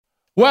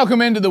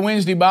Welcome into the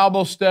Wednesday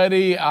Bible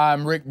Study.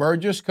 I'm Rick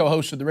Burgess,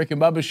 co-host of the Rick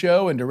and Bubba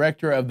Show and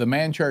director of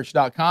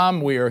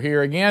themanchurch.com. We are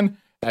here again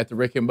at the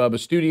Rick and Bubba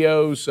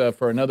Studios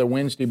for another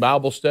Wednesday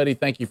Bible Study.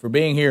 Thank you for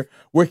being here.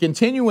 We're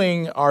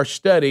continuing our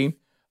study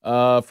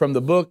from the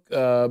book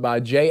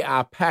by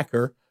J.I.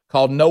 Packer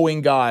called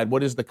Knowing God.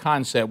 What is the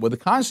concept? Well, the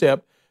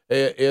concept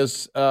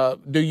is,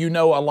 do you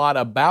know a lot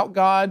about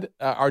God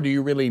or do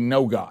you really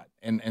know God?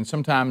 And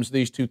sometimes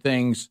these two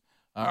things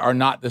are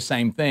not the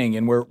same thing.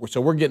 And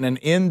we're getting an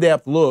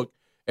in-depth look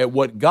at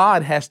what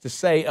God has to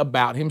say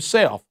about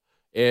himself.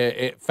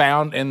 It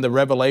found in the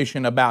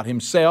revelation about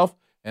himself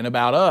and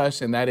about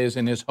us, and that is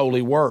in his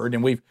holy word.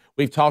 And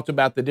we've talked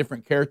about the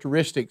different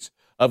characteristics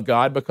of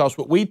God, because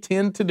what we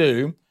tend to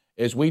do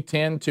is we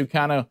tend to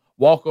kind of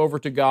walk over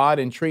to God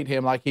and treat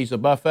him like he's a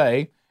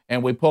buffet,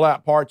 and we pull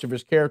out parts of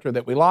his character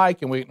that we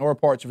like and we ignore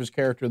parts of his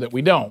character that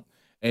we don't.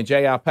 And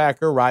J.I.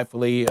 Packer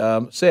rightfully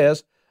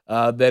says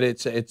that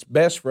it's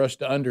best for us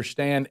to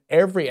understand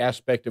every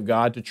aspect of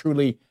God to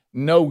truly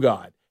know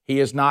God. He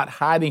is not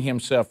hiding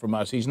himself from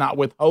us. He's not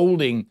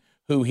withholding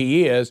who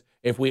he is.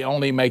 If we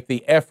only make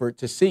the effort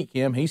to seek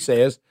him, he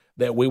says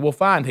that we will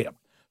find him.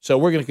 So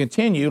we're going to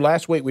continue.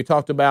 Last week we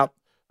talked about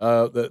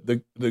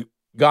the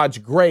God's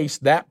grace,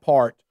 that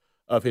part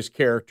of his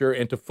character,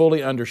 and to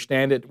fully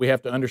understand it, we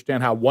have to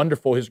understand how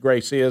wonderful his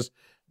grace is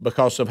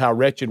because of how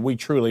wretched we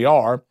truly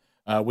are.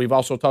 We've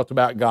also talked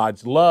about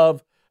God's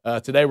love.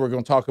 Today we're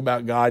going to talk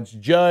about God's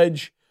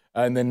judge,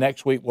 and then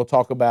next week we'll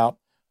talk about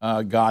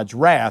God's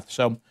wrath.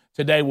 So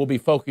today we'll be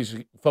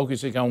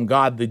focusing on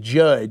God the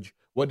judge.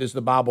 What does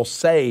the Bible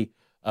say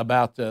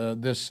about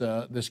this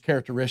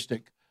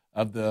characteristic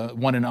of the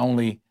one and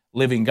only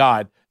living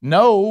God?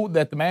 Know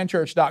that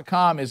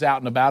themanchurch.com is out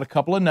and about. A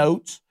couple of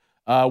notes.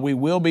 We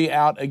will be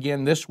out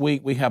again this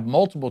week. We have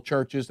multiple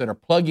churches that are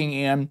plugging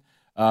in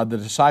the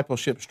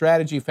discipleship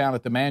strategy found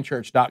at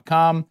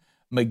themanchurch.com.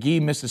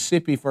 McGee,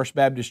 Mississippi First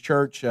Baptist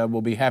Church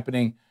will be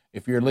happening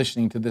if you're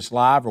listening to this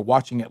live or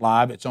watching it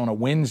live. It's on a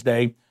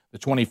Wednesday, the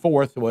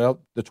 24th,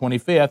 the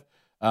 25th.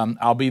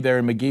 I'll be there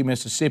in McGee,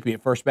 Mississippi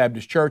at First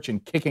Baptist Church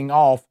and kicking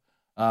off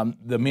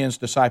the men's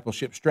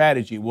discipleship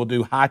strategy. We'll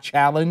do high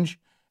challenge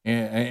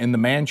in the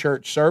man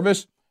church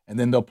service, and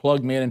then they'll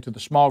plug me into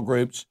the small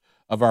groups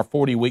of our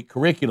 40-week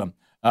curriculum.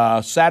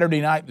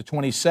 Saturday night, the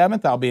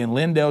 27th, I'll be in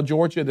Lindale,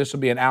 Georgia. This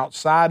will be an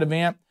outside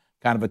event,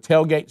 kind of a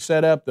tailgate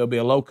setup. There'll be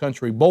a low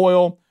country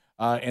boil,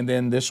 and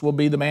then this will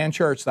be the man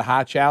church, the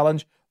high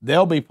challenge.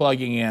 They'll be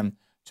plugging in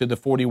to the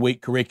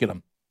 40-week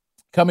curriculum.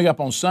 Coming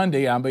up on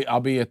Sunday, I'll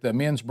be at the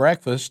men's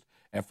breakfast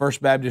at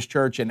First Baptist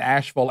Church in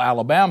Asheville,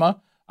 Alabama.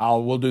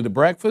 We'll do the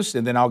breakfast,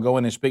 and then I'll go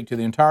in and speak to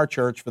the entire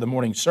church for the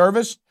morning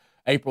service.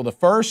 April the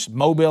 1st,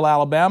 Mobile,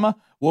 Alabama.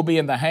 We'll be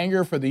in the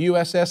hangar for the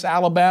USS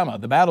Alabama,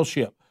 the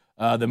battleship.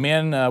 The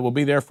men will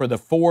be there for the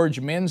Forge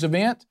men's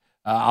event.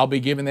 I'll be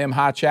giving them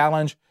high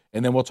challenge,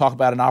 and then we'll talk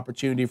about an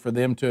opportunity for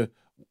them to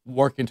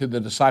work into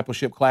the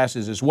discipleship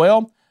classes as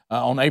well.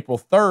 On April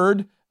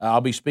 3rd, I'll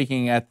be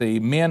speaking at the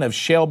Men of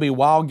Shelby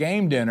Wild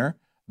Game Dinner.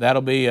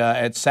 That'll be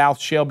at South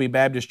Shelby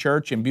Baptist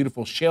Church in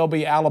beautiful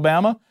Shelby,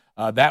 Alabama.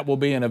 That will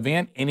be an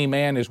event. Any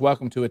man is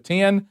welcome to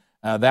attend.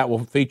 That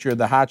will feature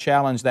the high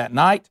challenge that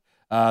night.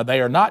 They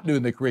are not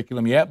doing the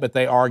curriculum yet, but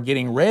they are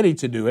getting ready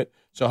to do it.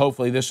 So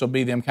hopefully this will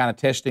be them kind of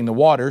testing the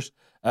waters.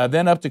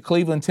 Then up to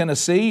Cleveland,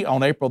 Tennessee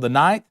on April the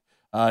 9th.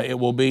 It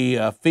will be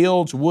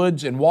Fields,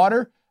 Woods, and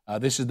Water.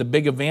 This is the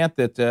big event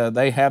that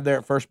they have there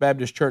at First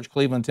Baptist Church,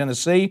 Cleveland,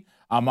 Tennessee.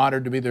 I'm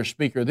honored to be their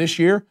speaker this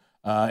year,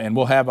 and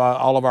we'll have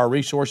all of our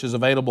resources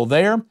available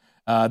there.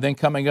 Then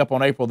coming up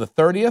on April the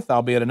 30th,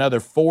 I'll be at another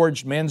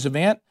Forged men's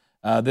event.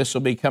 This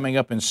will be coming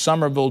up in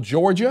Somerville,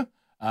 Georgia.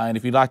 And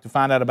if you'd like to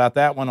find out about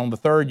that one on the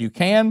 3rd, you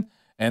can.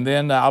 And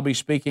then I'll be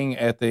speaking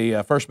at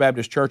the First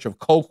Baptist Church of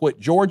Colquitt,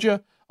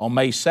 Georgia on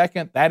May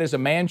 2nd. That is a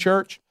man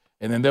church.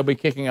 And then they'll be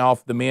kicking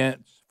off the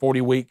men's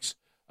 40 weeks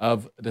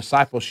of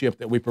discipleship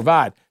that we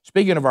provide.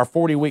 Speaking of our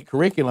 40-week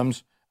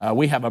curriculums,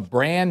 we have a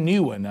brand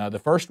new one. The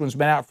first one's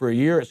been out for a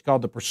year. It's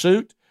called The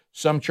Pursuit.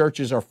 Some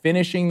churches are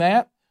finishing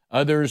that.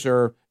 Others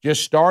are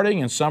just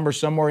starting, and some are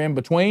somewhere in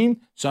between.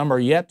 Some are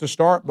yet to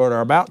start but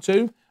are about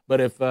to. But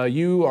if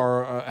you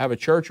have a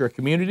church or a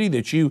community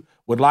that you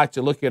would like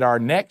to look at our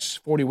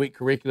next 40-week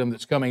curriculum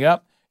that's coming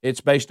up, it's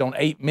based on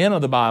 8 men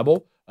of the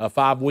Bible,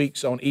 5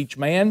 weeks on each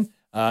man,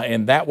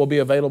 and that will be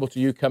available to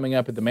you coming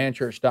up at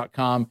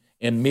themanchurch.com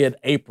in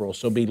mid-April.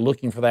 So be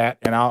looking for that,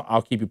 and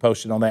I'll keep you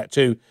posted on that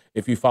too.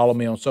 If you follow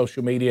me on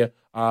social media,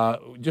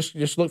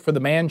 just look for the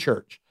Man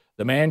Church.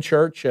 The Man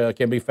Church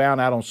can be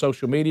found out on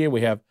social media.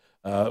 We have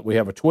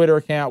a Twitter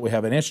account, we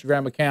have an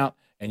Instagram account,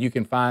 and you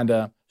can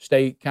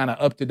stay kind of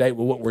up to date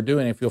with what we're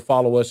doing if you'll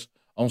follow us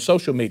on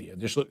social media.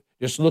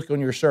 Just look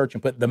on your search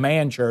and put The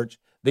Man Church,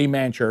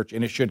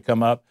 and it should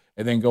come up.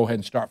 And then go ahead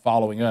and start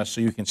following us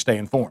so you can stay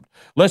informed.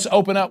 Let's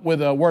open up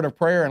with a word of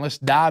prayer and let's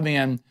dive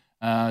in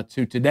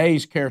to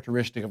today's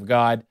characteristic of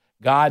God,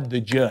 God the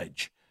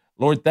judge.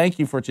 Lord, thank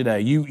you for today.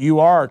 You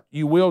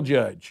will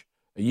judge.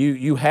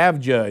 You have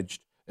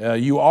judged.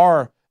 You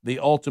are the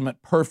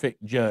ultimate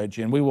perfect judge,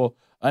 and we will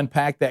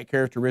unpack that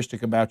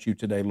characteristic about you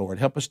today, Lord.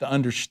 Help us to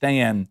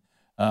understand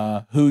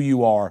who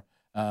you are.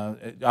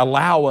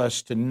 Allow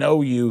us to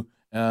know you,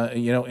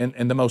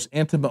 in the most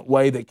intimate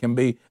way that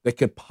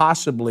could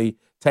possibly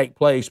take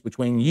place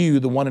between you,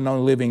 the one and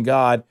only living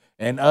God,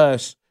 and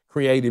us,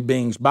 created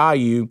beings by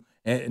you,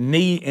 in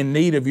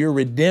need of your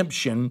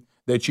redemption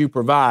that you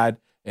provide,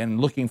 and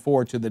looking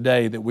forward to the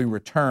day that we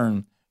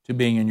return to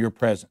being in your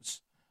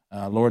presence.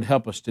 Lord,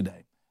 help us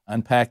today.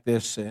 Unpack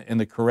this in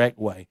the correct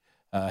way.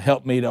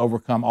 Help me to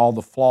overcome all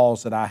the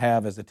flaws that I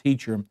have as a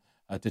teacher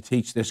to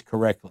teach this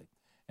correctly.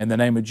 In the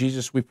name of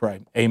Jesus we pray.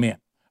 Amen.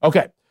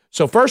 Okay,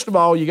 so first of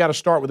all, you got to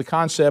start with the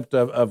concept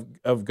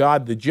of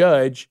God the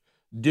judge.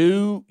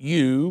 This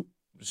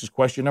is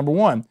question number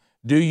one,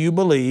 do you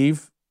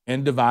believe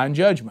in divine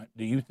judgment?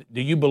 Do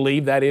you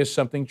believe that is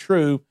something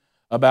true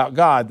about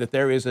God, that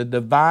there is a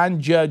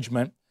divine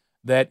judgment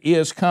that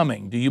is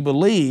coming? Do you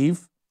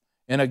believe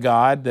in a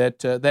God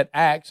that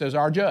acts as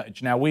our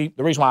judge? Now, the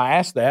reason why I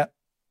ask that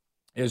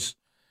is,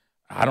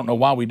 I don't know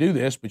why we do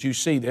this, but you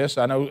see this.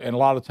 I know, and a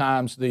lot of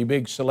times the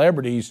big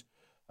celebrities,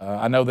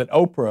 I know that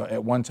Oprah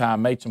at one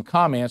time made some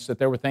comments that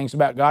there were things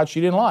about God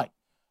she didn't like.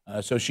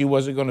 So she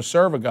wasn't going to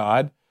serve a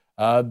God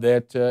and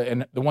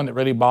the one that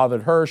really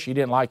bothered her, she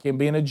didn't like him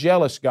being a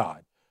jealous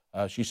God.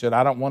 She said,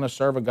 I don't want to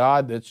serve a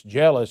God that's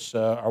jealous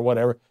or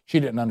whatever. She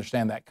didn't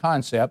understand that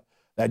concept.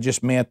 That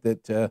just meant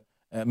that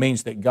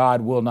means that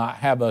God will not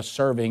have us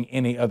serving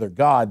any other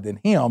God than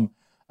him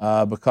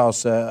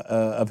because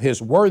of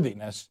his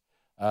worthiness.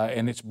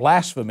 And it's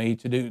blasphemy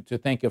to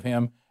think of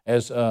him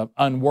as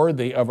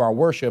unworthy of our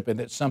worship and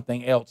that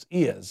something else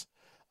is.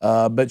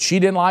 But she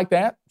didn't like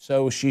that,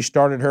 so she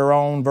started her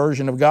own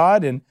version of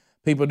God, and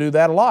people do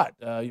that a lot.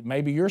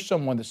 Maybe you're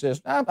someone that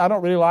says, I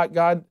don't really like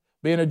God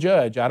being a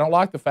judge. I don't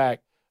like the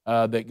fact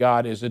that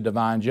God is a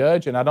divine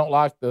judge, and I don't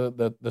like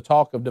the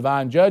talk of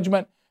divine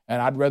judgment,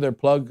 and I'd rather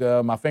plug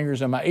my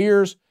fingers in my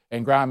ears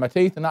and grind my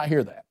teeth and not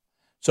hear that.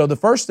 So the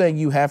first thing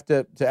you have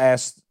to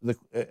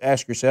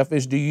ask yourself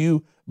is, do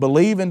you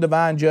believe in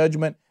divine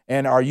judgment,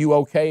 and are you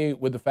okay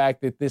with the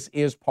fact that this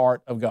is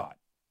part of God?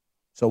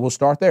 So we'll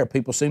start there.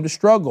 People seem to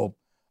struggle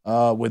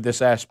with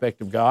this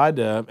aspect of God.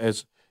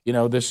 As you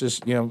know, this is,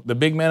 the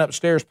big men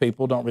upstairs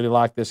people don't really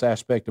like this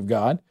aspect of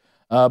God.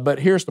 But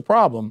here's the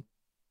problem.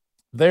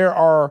 There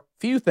are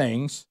few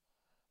things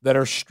that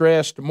are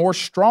stressed more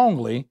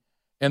strongly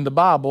in the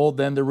Bible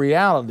than the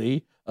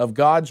reality of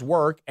God's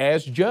work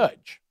as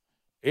judge.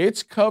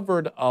 It's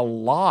covered a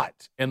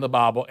lot in the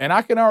Bible, and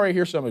I can already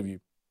hear some of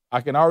you.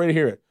 I can already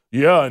hear it.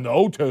 Yeah, in the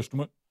Old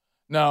Testament.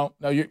 No,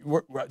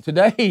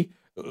 today,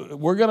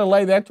 we're going to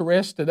lay that to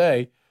rest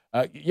today.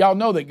 Y'all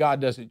know that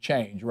God doesn't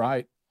change,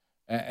 right?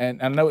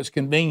 And I know it's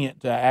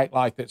convenient to act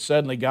like that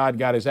suddenly God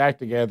got his act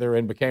together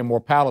and became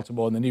more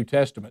palatable in the New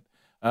Testament.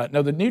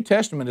 No, the New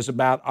Testament is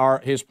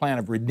about his plan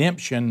of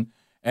redemption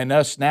and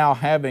us now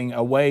having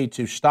a way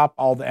to stop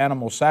all the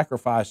animal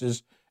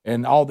sacrifices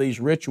and all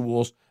these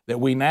rituals, that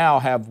we now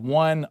have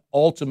one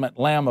ultimate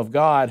Lamb of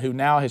God who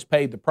now has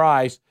paid the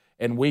price,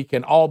 and we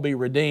can all be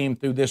redeemed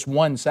through this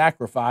one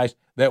sacrifice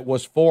that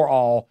was for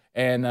all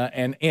and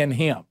in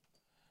him.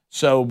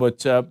 So,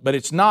 but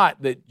it's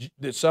not that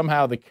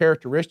somehow the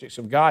characteristics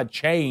of God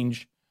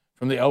change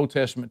from the Old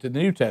Testament to the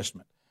New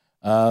Testament.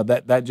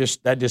 That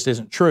just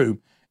isn't true,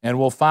 and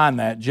we'll find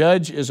that.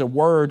 Judge is a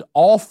word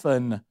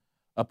often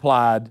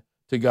applied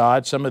to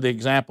God. Some of the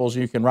examples,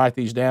 you can write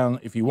these down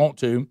if you want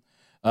to.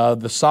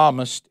 The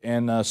psalmist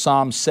in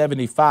Psalm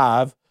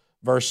 75,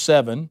 verse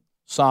 7,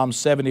 Psalm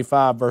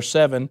 75, verse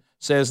 7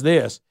 says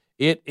this,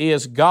 it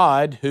is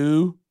God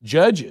who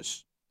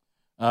judges.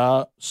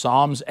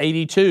 Psalms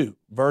 82,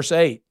 verse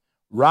 8,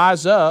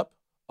 rise up,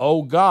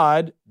 O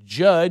God,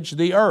 judge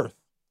the earth.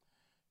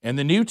 In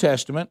the New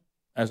Testament,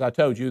 as I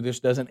told you, this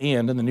doesn't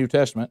end in the New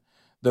Testament,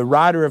 the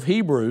writer of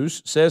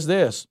Hebrews says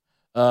this,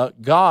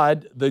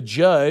 God, the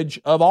judge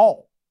of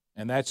all.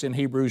 And that's in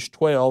Hebrews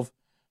 12,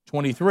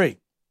 23.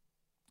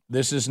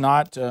 This is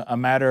not a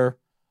matter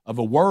of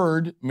a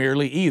word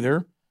merely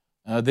either.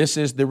 This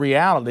is the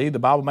reality. The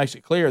Bible makes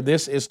it clear.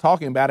 This is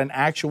talking about an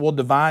actual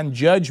divine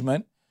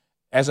judgment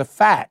as a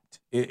fact.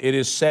 It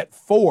is set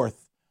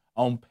forth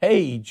on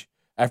page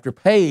after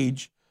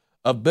page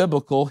of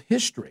biblical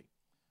history.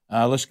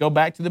 Let's go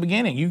back to the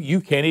beginning. You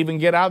can't even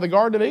get out of the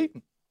Garden of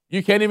Eden.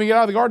 You can't even get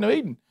out of the Garden of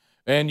Eden.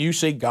 And you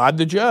see God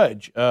the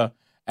judge.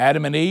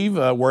 Adam and Eve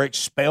were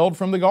expelled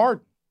from the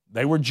garden.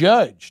 They were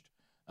judged.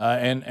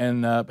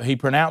 And he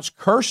pronounced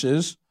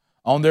curses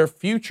on their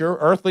future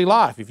earthly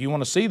life. If you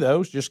want to see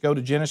those, just go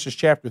to Genesis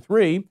chapter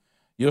 3.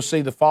 You'll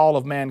see the fall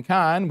of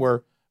mankind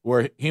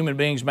where human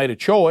beings made a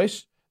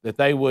choice that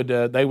they would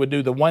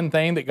do the one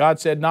thing that God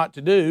said not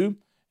to do,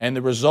 and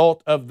the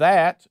result of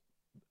that,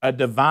 a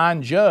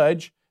divine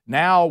judge,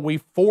 now we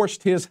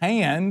forced his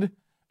hand,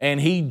 and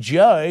he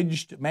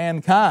judged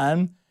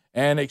mankind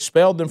and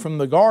expelled them from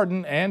the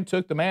garden and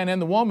took the man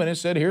and the woman and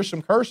said, here's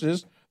some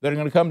curses that are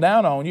going to come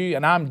down on you,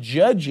 and I'm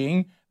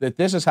judging that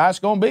this is how it's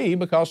going to be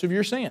because of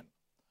your sin.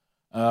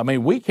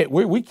 We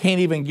can't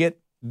even get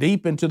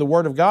deep into the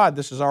Word of God.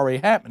 This is already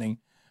happening.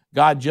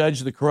 God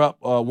judged the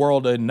corrupt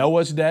world in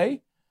Noah's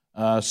day,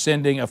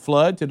 sending a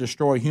flood to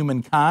destroy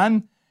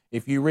humankind.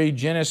 If you read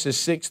Genesis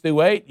 6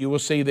 through 8, you will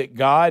see that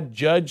God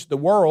judged the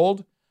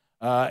world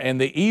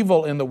and the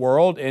evil in the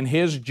world, and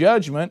His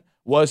judgment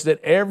was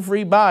that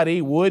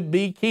everybody would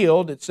be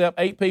killed except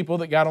 8 people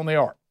that got on the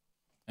ark.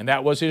 And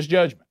that was His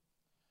judgment.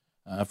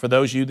 For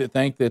those of you that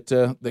think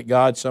that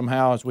God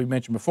somehow, as we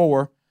mentioned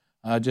before,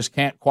 just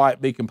can't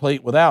quite be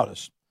complete without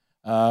us,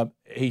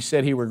 He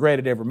said He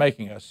regretted ever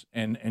making us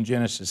in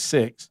Genesis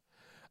 6.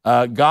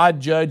 God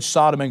judged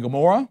Sodom and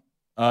Gomorrah,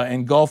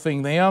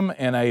 engulfing them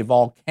in a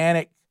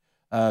volcanic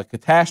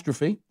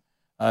catastrophe.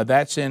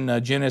 That's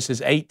in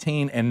Genesis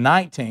 18 and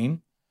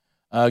 19.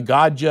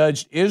 God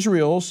judged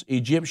Israel's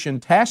Egyptian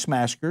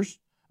taskmasters.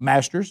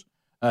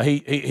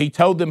 He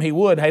told them He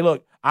would. Hey,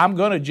 look, I'm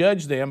going to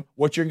judge them.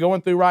 What you're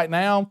going through right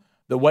now,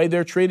 the way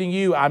they're treating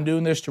you, I'm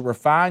doing this to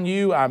refine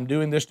you. I'm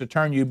doing this to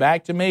turn you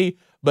back to me.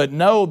 But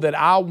know that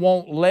I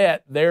won't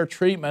let their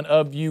treatment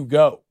of you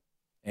go.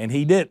 And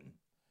He didn't.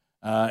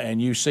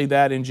 And you see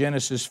that in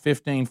Genesis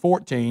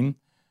 15:14.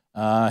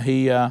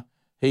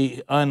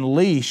 He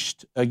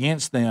unleashed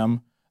against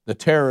them the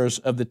terrors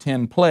of the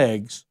 10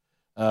 plagues,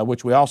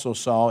 which we also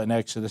saw in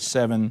Exodus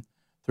 7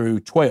 through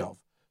 12.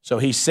 So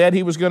He said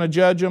He was going to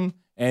judge them,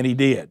 and He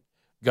did.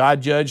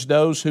 God judged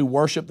those who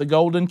worshiped the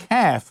golden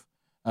calf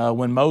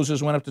when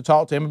Moses went up to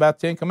talk to him about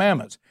the 10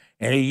 Commandments,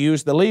 and He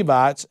used the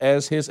Levites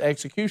as His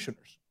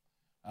executioners.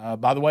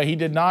 By the way, He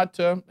did not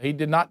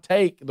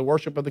take the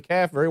worship of the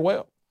calf very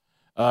well,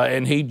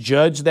 and He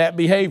judged that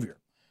behavior.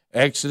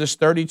 Exodus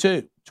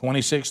 32,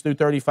 26 through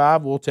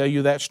 35 will tell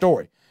you that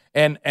story.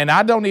 And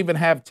I don't even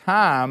have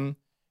time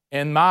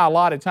in my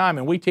allotted time,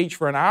 and we teach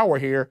for an hour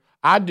here.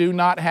 I do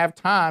not have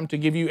time to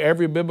give you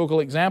every biblical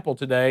example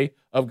today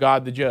of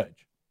God the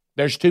judge.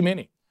 There's too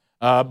many.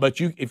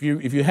 But if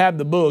you have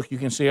the book, you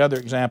can see other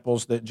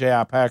examples that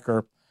J.I.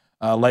 Packer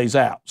lays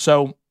out.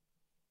 So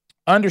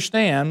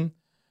understand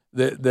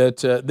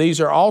that these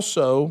are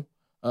also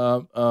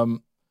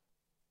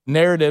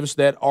narratives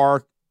that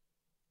are,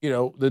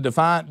 the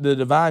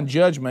divine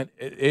judgment.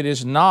 It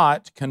is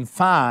not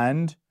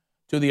confined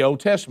to the Old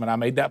Testament. I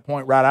made that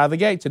point right out of the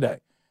gate today.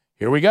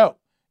 Here we go.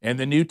 In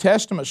the New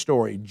Testament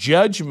story,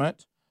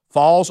 judgment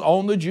falls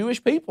on the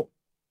Jewish people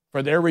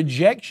for their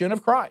rejection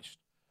of Christ.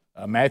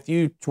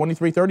 Matthew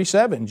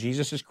 23:37,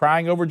 Jesus is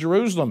crying over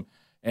Jerusalem,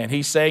 and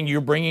He's saying, you're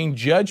bringing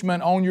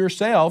judgment on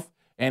yourself,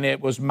 and it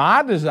was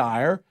my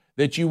desire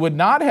that you would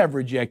not have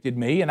rejected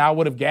me, and I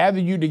would have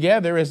gathered you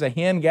together as a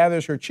hen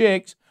gathers her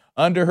chicks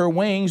under her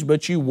wings,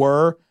 but you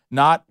were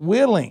not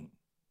willing.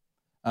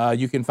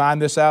 You can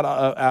find this out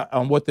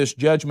on what this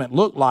judgment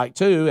looked like,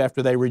 too,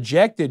 after they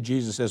rejected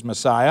Jesus as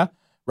Messiah.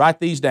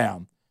 Write these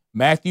down.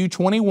 Matthew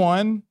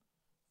 21,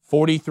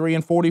 43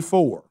 and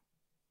 44.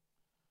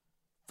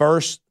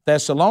 1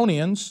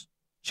 Thessalonians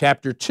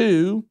chapter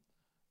 2,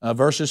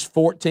 verses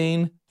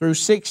 14 through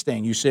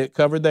 16. You see it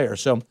covered there.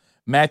 So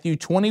Matthew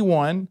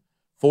 21,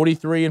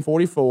 43 and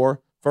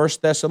 44, 1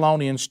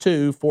 Thessalonians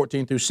 2,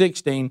 14 through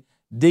 16,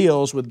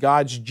 deals with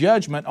God's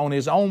judgment on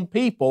His own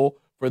people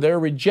for their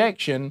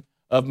rejection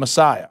of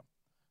Messiah.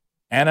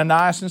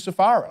 Ananias and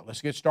Sapphira.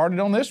 Let's get started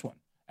on this one.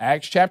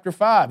 Acts chapter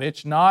 5.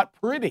 It's not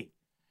pretty.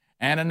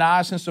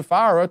 Ananias and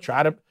Sapphira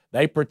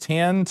they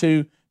pretend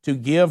to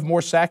give more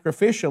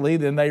sacrificially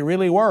than they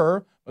really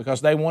were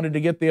because they wanted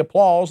to get the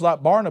applause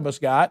like Barnabas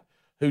got,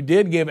 who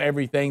did give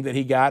everything that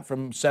he got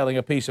from selling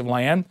a piece of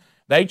land.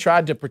 They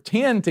tried to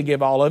pretend to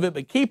give all of it,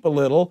 but keep a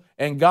little,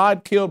 and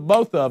God killed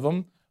both of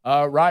them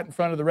right in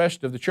front of the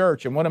rest of the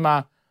church. And one of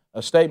my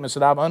statements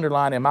that I've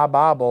underlined in my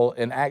Bible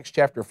in Acts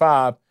chapter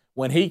 5,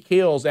 when He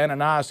kills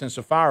Ananias and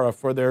Sapphira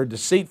for their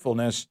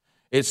deceitfulness,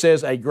 it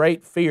says a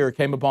great fear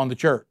came upon the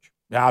church.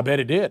 Now, I bet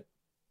it did.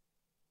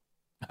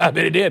 I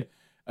bet it did.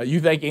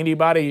 You think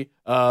anybody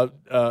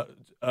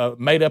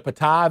made up a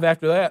tithe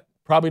after that?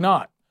 Probably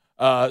not.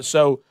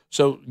 So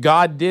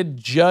God did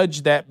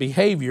judge that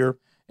behavior,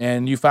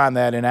 and you find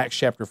that in Acts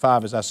chapter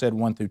 5, as I said,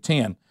 1 through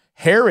 10.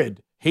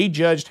 Herod, He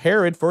judged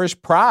Herod for his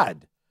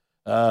pride.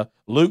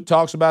 Luke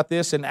talks about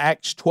this in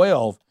Acts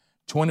 12,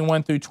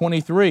 21 through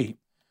 23.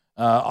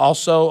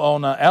 Also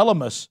on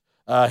Elymas,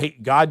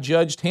 God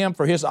judged him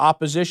for his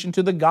opposition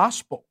to the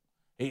gospel.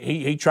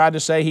 He tried to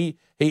say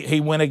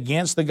he went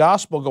against the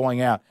gospel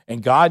going out,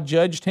 and God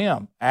judged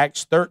him.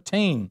 Acts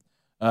 13,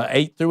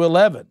 8 through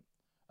 11.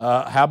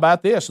 How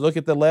about this? Look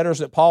at the letters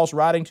that Paul's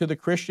writing to the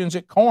Christians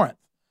at Corinth.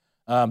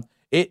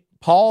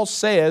 Paul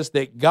says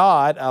that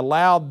God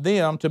allowed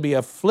them to be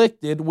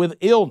afflicted with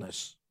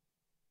illness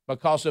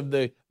because of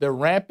the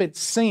rampant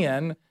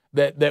sin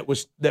that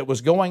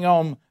was going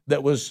on,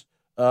 that was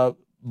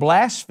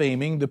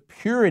blaspheming the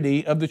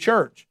purity of the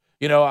church.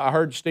 I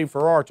heard Steve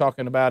Farrar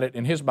talking about it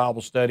in his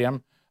Bible study.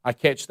 I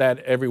catch that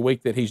every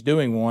week that he's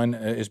doing one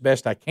as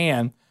best I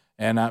can.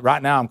 And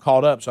right now I'm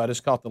caught up, so I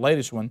just caught the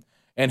latest one.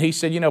 And he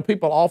said,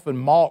 people often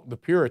mock the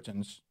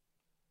Puritans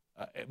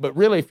But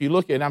really, if you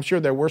look at, and I'm sure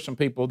there were some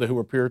people who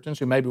were Puritans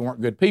who maybe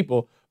weren't good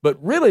people, but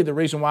really the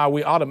reason why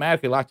we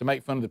automatically like to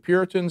make fun of the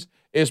Puritans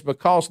is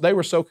because they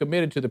were so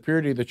committed to the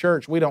purity of the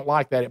church, we don't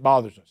like that, it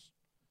bothers us.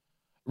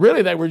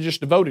 Really, they were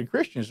just devoted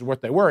Christians is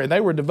what they were, and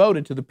they were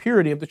devoted to the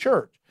purity of the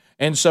church.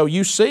 And so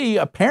you see,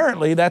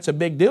 apparently that's a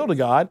big deal to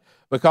God,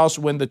 because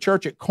when the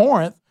church at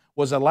Corinth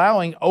was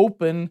allowing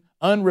open,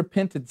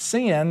 unrepented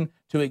sin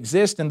to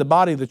exist in the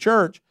body of the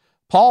church,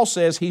 Paul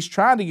says he's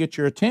trying to get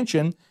your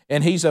attention,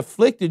 and he's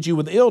afflicted you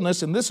with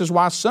illness, and this is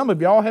why some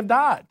of y'all have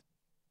died.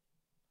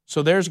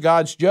 So there's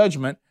God's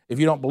judgment. If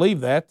you don't believe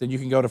that, then you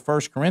can go to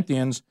 1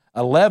 Corinthians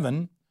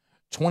 11,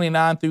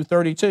 29 through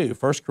 32.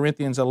 1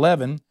 Corinthians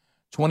 11,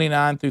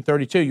 29 through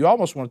 32. You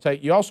also want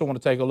to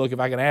take a look, if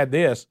I can add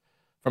this,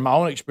 from my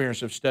own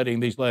experience of studying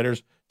these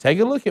letters, take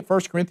a look at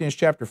 1 Corinthians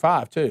chapter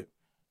 5 too.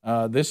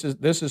 This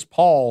is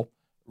Paul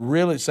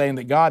really saying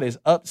that God is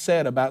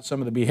upset about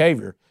some of the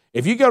behavior.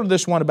 If you go to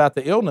this one about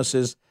the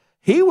illnesses,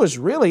 he was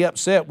really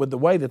upset with the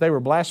way that they were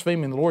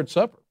blaspheming the Lord's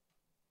Supper.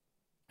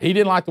 He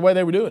didn't like the way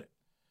they were doing it.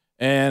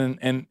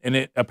 And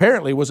it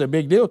apparently was a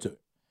big deal to him.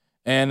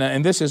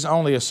 And this is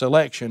only a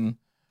selection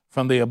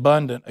from the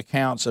abundant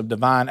accounts of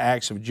divine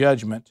acts of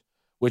judgment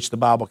which the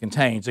Bible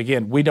contains.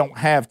 Again, we don't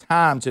have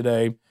time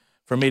today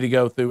for me to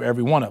go through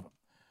every one of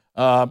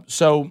them.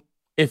 So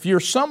if you're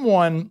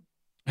someone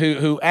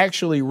who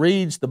actually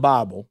reads the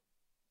Bible,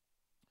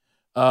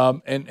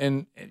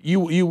 and you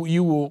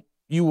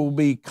will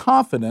be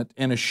confident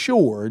and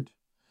assured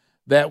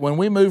that when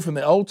we move from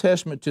the Old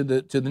Testament to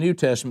the New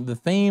Testament, the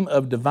theme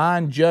of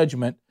divine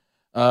judgment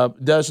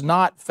does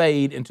not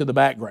fade into the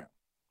background.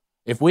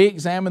 If we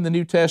examine the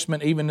New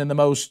Testament even in the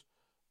most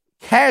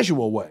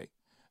casual way,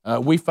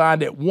 we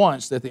find at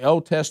once that the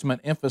Old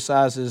Testament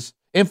emphasis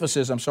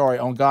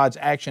on God's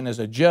action as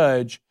a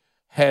judge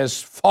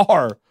has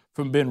far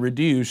from been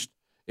reduced.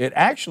 It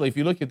actually, if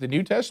you look at the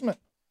New Testament,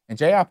 and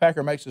J.I.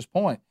 Packer makes this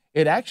point,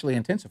 it actually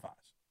intensifies.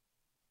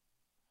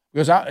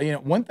 Because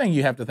one thing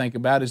you have to think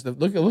about is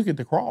look at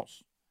the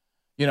cross.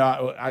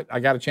 I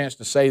got a chance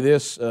to say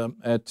this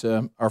at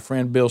our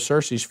friend Bill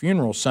Searcy's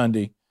funeral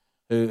Sunday,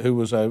 who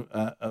was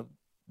a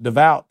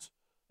devout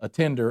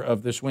attender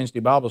of this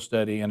Wednesday Bible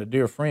study and a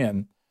dear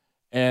friend.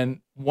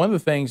 And one of the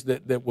things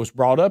that was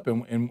brought up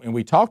and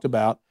we talked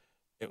about,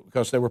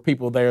 because there were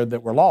people there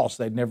that were lost,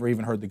 they'd never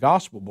even heard the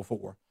gospel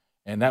before,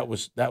 and that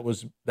was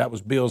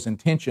Bill's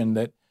intention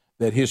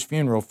that his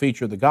funeral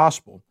feature the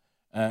gospel,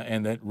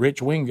 and that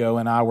Rich Wingo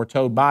and I were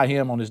told by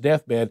him on his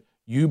deathbed,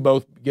 you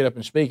both get up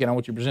and speak, and I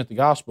want you to present the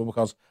gospel,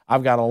 because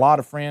I've got a lot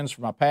of friends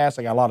from my past,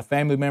 I got a lot of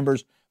family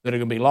members that are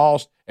going to be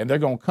lost, and they're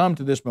going to come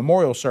to this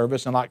memorial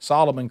service, and like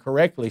Solomon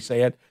correctly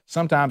said,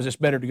 sometimes it's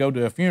better to go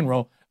to a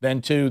funeral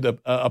than to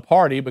a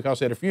party,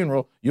 because at a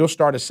funeral, you'll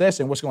start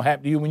assessing what's going to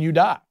happen to you when you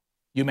die.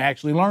 You may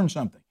actually learn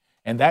something.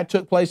 And that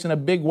took place in a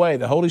big way.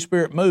 The Holy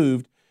Spirit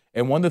moved.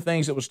 And one of the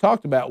things that was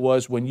talked about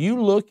was when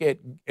you look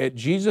at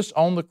Jesus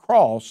on the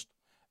cross,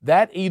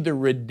 that either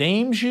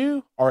redeems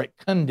you or it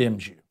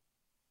condemns you.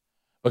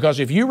 Because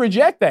if you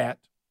reject that,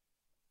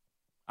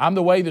 I'm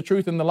the way, the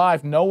truth, and the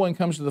life, no one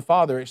comes to the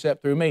Father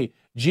except through me.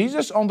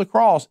 Jesus on the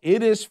cross,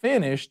 it is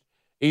finished,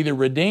 either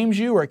redeems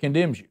you or it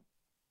condemns you.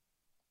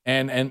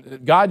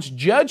 And God's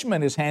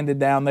judgment is handed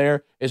down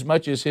there as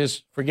much as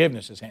His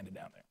forgiveness is handed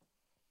down there.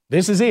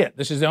 This is it.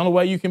 This is the only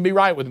way you can be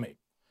right with me.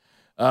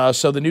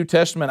 So the New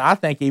Testament, I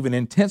think, even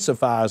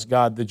intensifies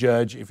God the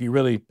judge. If you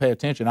really pay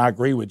attention, I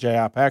agree with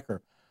J.I.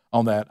 Packer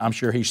on that. I'm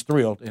sure he's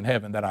thrilled in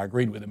heaven that I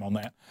agreed with him on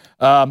that.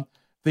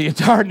 The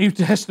entire New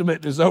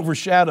Testament is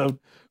overshadowed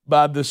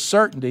by the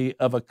certainty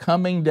of a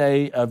coming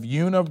day of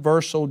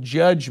universal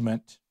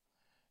judgment,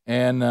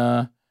 and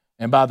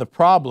by the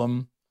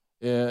problem,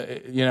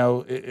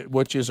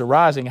 which is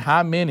arising.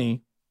 How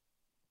many,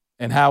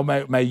 and how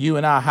may you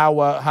and I,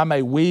 how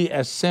may we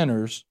as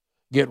sinners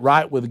get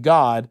right with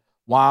God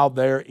while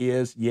there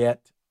is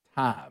yet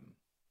time?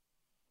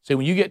 See,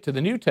 when you get to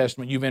the New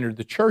Testament, you've entered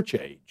the church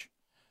age.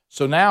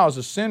 So now as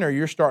a sinner,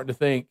 you're starting to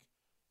think,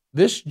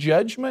 this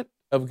judgment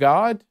of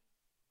God,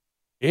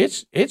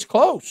 it's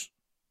close.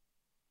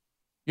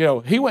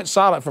 He went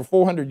silent for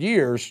 400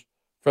 years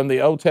from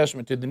the Old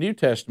Testament to the New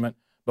Testament,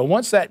 but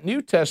once that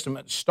New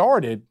Testament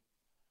started,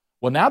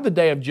 well, now the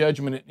day of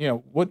judgment,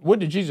 what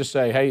did Jesus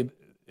say? Hey,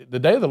 the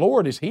day of the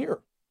Lord is here,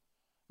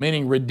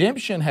 meaning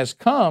redemption has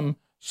come.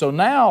 So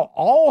now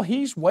all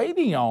He's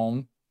waiting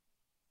on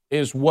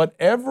is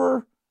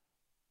whatever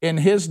in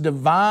His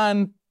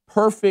divine,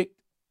 perfect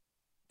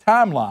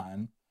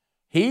timeline,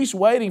 He's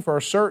waiting for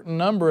a certain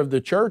number of the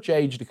church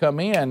age to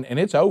come in, and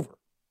it's over.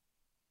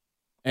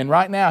 And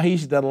right now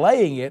He's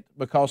delaying it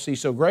because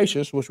He's so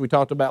gracious, which we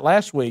talked about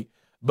last week.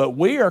 But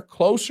we are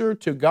closer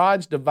to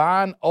God's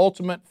divine,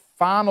 ultimate,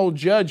 final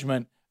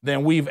judgment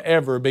than we've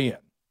ever been.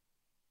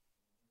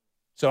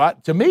 So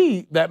to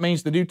me, that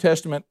means the New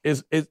Testament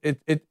it's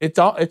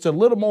a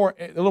little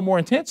more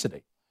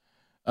intensity.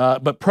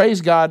 But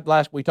praise God,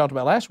 we talked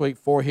about last week,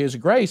 for His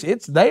grace.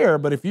 It's there,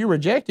 but if you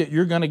reject it,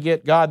 you're going to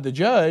get God the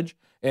judge,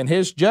 and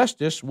His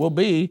justice will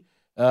be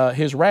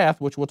His wrath,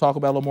 which we'll talk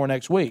about a little more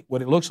next week,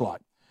 what it looks like.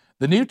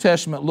 The New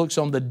Testament looks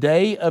on the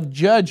day of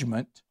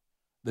judgment,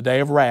 the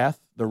day of wrath,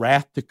 the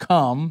wrath to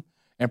come,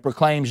 and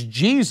proclaims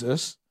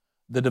Jesus,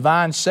 the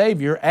divine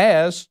Savior,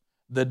 as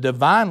the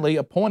divinely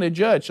appointed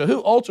judge. So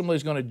who ultimately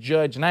is going to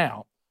judge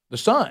now? The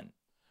Son.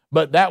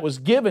 But that was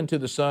given to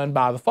the Son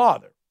by the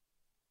Father,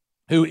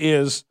 who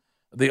is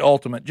the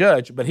ultimate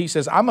judge. But he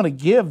says, I'm going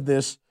to give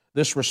this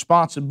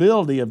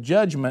responsibility of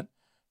judgment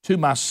to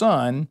my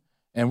Son,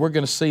 and we're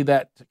going to see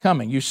that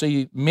coming. You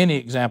see many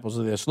examples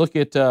of this. Look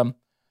at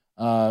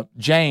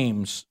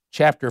James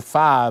chapter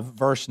 5,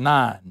 verse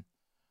 9.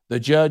 The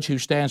judge who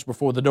stands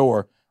before the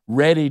door,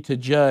 ready to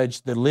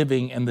judge the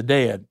living and the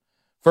dead.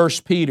 1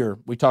 Peter,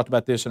 we talked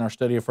about this in our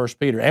study of 1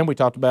 Peter, and we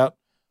talked about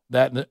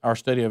that in our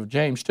study of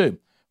James too.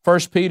 1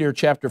 Peter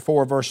chapter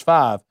 4, verse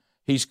 5,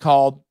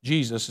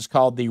 Jesus is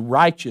called the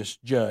righteous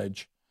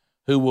judge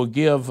who will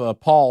give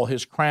Paul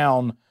his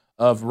crown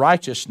of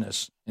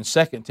righteousness. In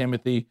 2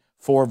 Timothy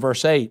 4,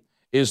 verse 8,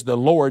 is the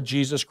Lord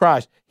Jesus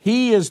Christ.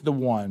 He is the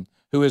one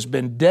who has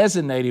been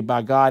designated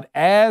by God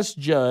as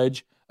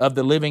judge of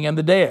the living and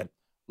the dead.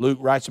 Luke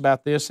writes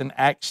about this in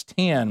Acts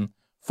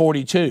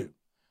 10:42.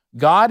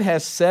 God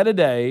has set a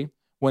day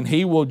when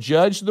he will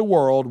judge the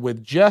world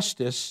with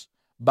justice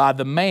by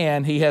the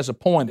man he has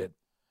appointed.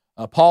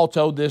 Paul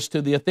told this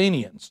to the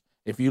Athenians.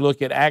 If you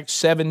look at Acts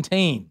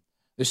 17,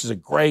 this is a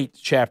great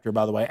chapter,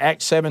 by the way.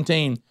 Acts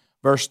 17,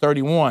 verse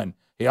 31.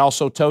 He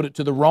also told it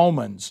to the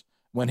Romans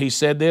when he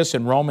said this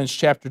in Romans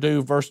chapter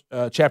 2, verse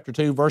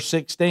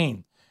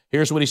 16.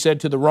 Here's what he said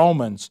to the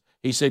Romans.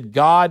 He said,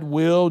 God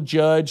will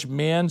judge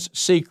men's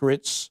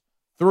secrets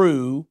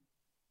through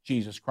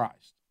Jesus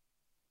Christ.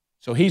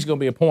 So he's going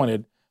to be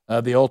appointed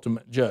the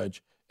ultimate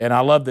judge. And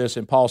I love this,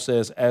 and Paul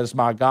says, as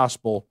my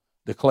gospel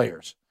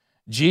declares.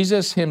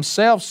 Jesus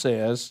himself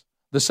says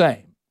the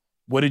same.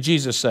 What did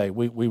Jesus say?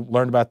 We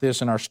learned about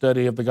this in our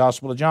study of the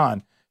Gospel of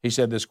John. He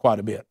said this quite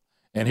a bit.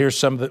 And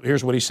here's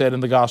what he said in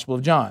the Gospel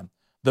of John.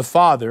 The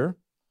Father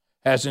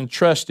has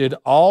entrusted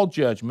all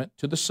judgment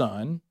to the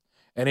Son,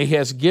 and he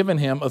has given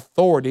him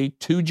authority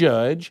to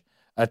judge.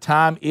 A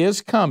time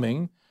is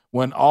coming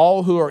when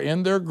all who are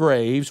in their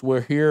graves will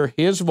hear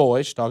his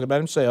voice, talking about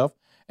himself,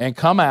 and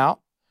come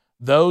out.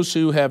 Those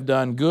who have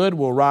done good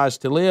will rise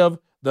to live.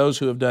 Those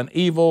who have done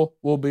evil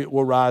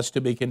will rise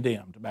to be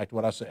condemned. Back to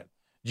what I said.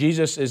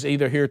 Jesus is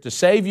either here to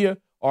save you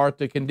or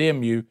to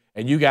condemn you,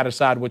 and you got to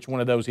decide which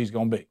one of those he's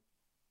going to be.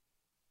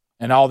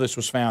 And all this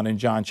was found in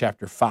John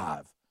chapter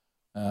 5.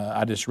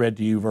 I just read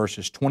to you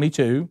verses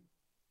 22,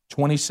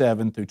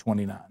 27 through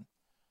 29.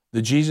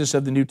 The Jesus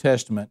of the New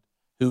Testament,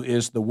 who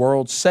is the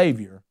world's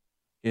Savior,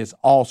 is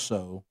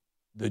also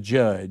the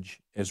judge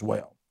as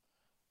well.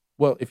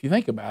 Well, if you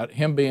think about it,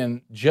 him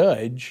being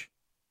judge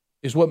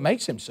is what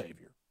makes him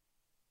Savior.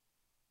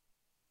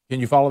 Can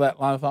you follow that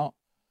line of thought?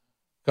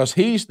 Because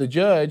he's the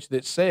judge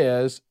that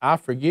says, I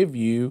forgive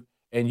you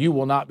and you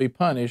will not be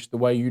punished the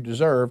way you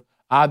deserve.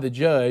 I, the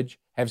judge,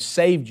 have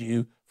saved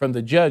you from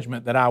the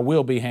judgment that I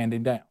will be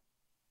handing down.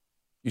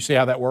 You see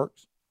how that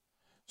works?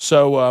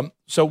 So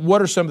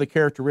what are some of the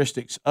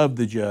characteristics of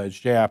the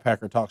judge? J.I.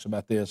 Packer talks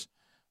about this.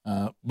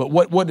 But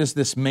what does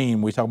this mean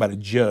when we talk about a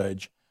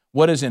judge?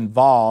 What is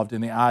involved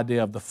in the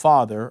idea of the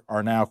Father,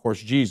 or now, of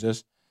course,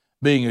 Jesus,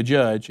 being a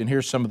judge? And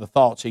here's some of the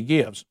thoughts he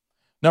gives.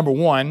 Number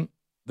one,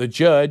 the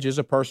judge is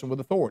a person with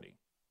authority,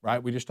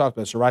 right? We just talked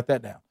about it, so write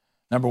that down.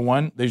 Number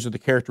one, these are the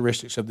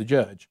characteristics of the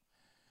judge.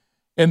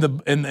 In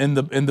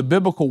the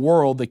biblical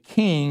world, the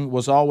king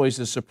was always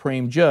the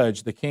supreme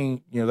judge. The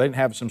king, they didn't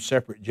have some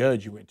separate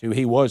judge you went to.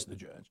 He was the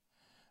judge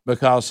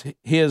because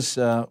his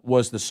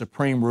was the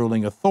supreme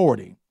ruling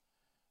authority.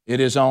 It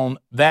is on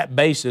that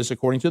basis,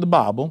 according to the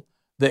Bible,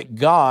 that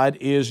God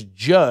is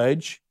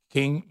judge,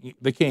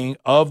 the king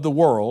of the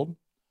world.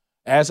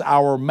 As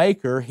our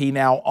maker, he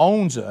now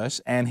owns us,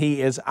 and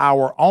he is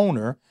our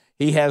owner.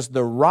 He has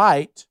the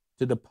right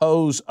to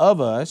depose of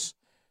us.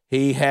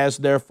 He has,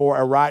 therefore,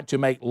 a right to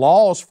make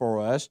laws for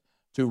us,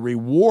 to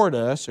reward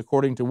us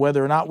according to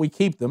whether or not we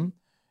keep them.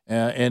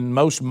 In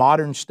most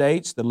modern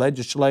states, the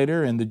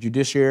legislature and the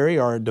judiciary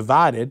are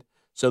divided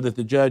so that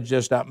the judge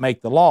does not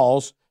make the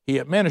laws, he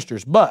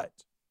administers. But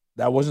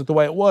that wasn't the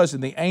way it was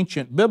in the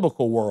ancient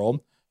biblical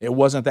world. It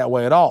wasn't that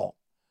way at all.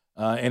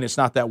 And it's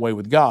not that way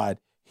with God.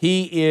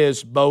 He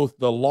is both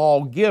the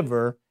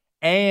lawgiver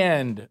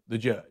and the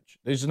judge.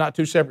 These are not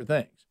two separate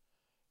things.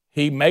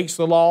 He makes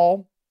the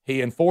law,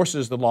 he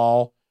enforces the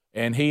law,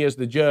 and he is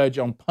the judge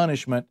on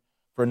punishment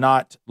for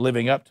not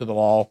living up to the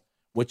law,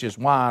 which is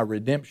why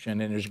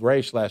redemption in his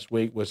grace last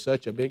week was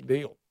such a big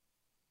deal.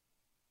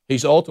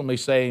 He's ultimately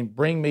saying,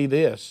 bring me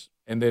this,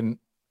 and then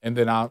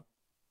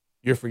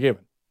you're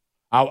forgiven.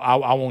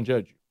 I won't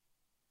judge you.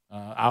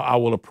 I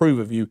will approve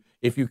of you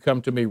if you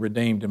come to me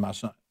redeemed in my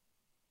Son.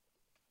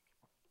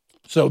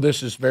 So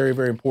this is very,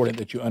 very important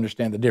that you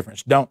understand the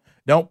difference.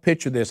 Don't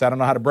picture this. I don't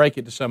know how to break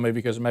it to some of you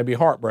because it may be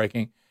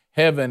heartbreaking.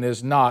 Heaven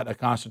is not a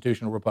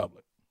constitutional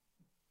republic.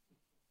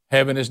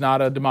 Heaven is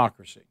not a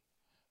democracy.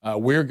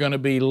 We're going to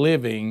be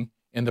living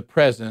in the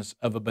presence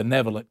of a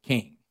benevolent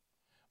king.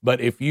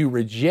 But if you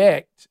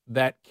reject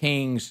that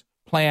king's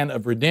plan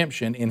of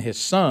redemption in his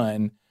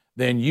Son,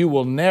 then you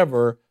will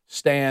never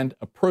stand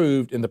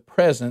approved in the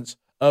presence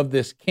of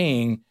this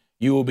king.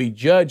 You will be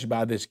judged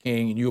by this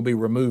king, and you will be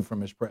removed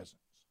from his presence,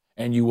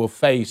 and you will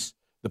face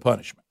the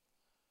punishment.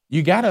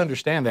 You got to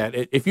understand that.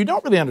 If you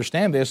don't really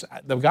understand this,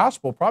 the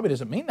gospel probably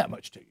doesn't mean that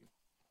much to you.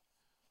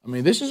 I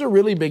mean, this is a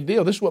really big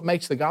deal. This is what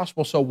makes the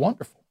gospel so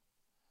wonderful.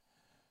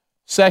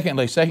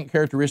 Secondly, second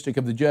characteristic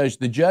of the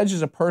judge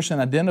is a person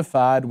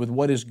identified with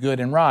what is good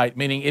and right,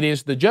 meaning it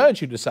is the judge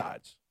who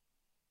decides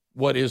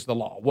what is the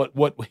law.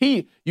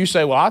 You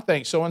say, well, I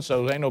think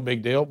so-and-so ain't no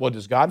big deal. Well,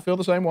 does God feel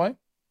the same way?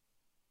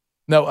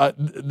 No,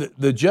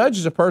 the judge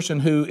is a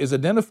person who is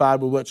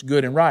identified with what's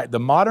good and right. The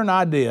modern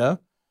idea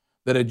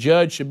that a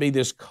judge should be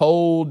this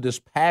cold,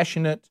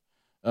 dispassionate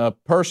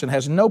person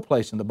has no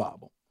place in the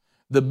Bible.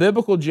 The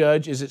biblical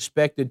judge is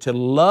expected to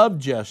love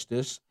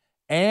justice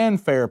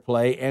and fair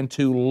play and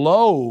to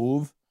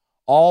loathe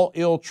all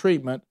ill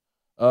treatment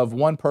of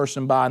one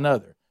person by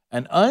another.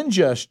 An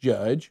unjust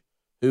judge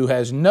who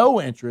has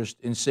no interest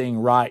in seeing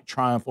right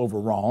triumph over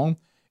wrong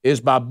is,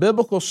 by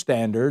biblical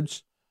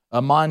standards,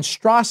 a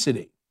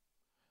monstrosity.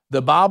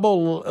 The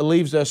Bible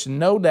leaves us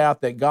no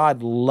doubt that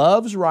God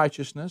loves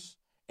righteousness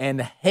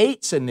and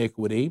hates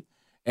iniquity,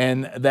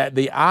 and that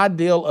the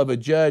ideal of a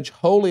judge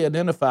wholly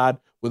identified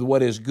with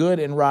what is good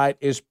and right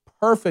is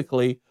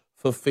perfectly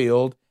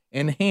fulfilled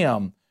in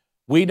him.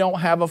 We don't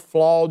have a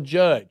flawed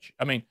judge.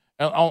 I mean,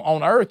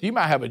 on earth, you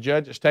might have a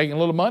judge that's taking a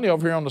little money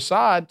over here on the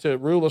side to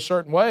rule a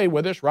certain way,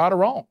 whether it's right or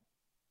wrong.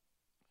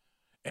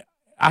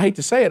 I hate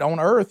to say it, on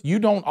earth, you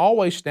don't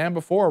always stand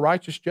before a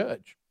righteous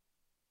judge.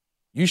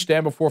 You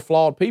stand before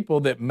flawed people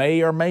that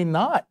may or may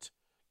not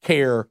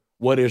care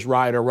what is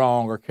right or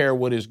wrong or care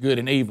what is good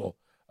and evil.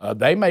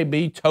 They may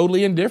be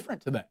totally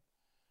indifferent to that.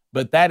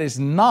 But that is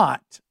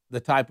not the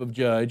type of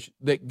judge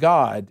that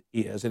God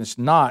is, and it's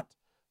not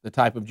the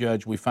type of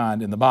judge we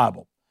find in the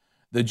Bible.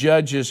 The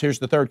judge here's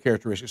the third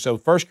characteristic. So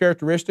first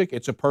characteristic,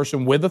 it's a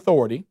person with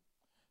authority.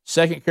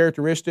 Second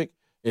characteristic,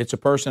 it's a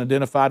person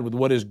identified with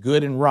what is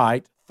good and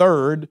right.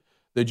 Third,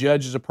 the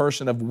judge is a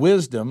person of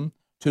wisdom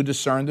to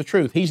discern the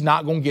truth. He's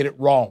not going to get it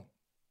wrong.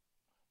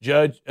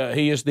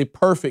 He is the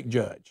perfect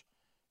judge.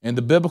 In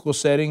the biblical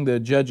setting, the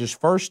judge's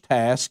first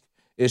task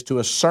is to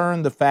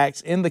discern the facts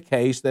in the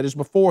case that is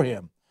before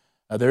him.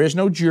 There is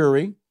no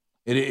jury.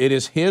 It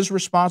is his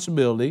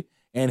responsibility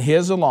and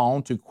his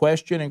alone to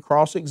question and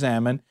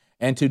cross-examine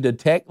and to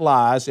detect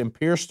lies and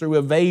pierce through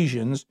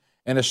evasions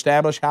and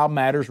establish how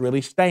matters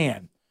really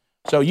stand.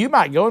 So you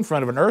might go in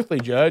front of an earthly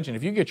judge, and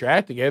if you get your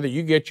act together,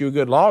 you get you a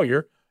good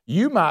lawyer,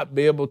 you might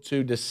be able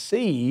to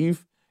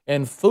deceive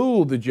and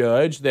fool the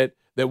judge that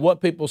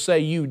what people say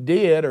you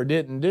did or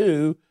didn't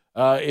do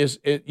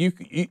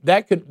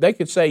they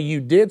could say you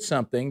did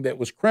something that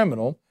was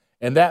criminal,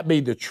 and that be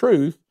the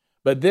truth.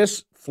 But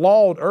this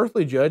flawed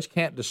earthly judge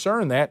can't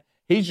discern that.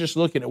 He's just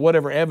looking at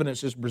whatever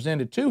evidence is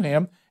presented to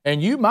him,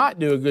 and you might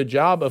do a good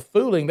job of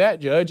fooling that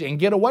judge and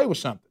get away with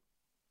something,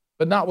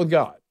 but not with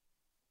God.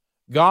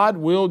 God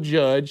will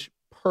judge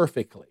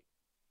perfectly.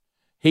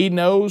 He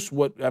knows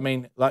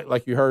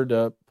like you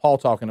heard Paul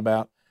talking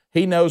about,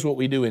 he knows what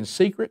we do in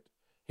secret.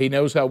 He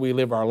knows how we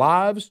live our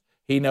lives.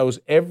 He knows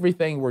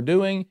everything we're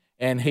doing,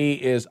 and he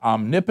is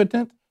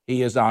omnipotent,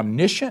 he is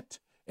omniscient,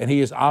 and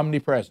he is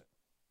omnipresent.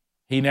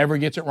 He never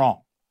gets it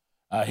wrong.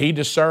 He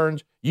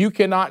discerns. You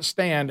cannot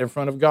stand in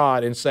front of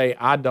God and say,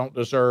 I don't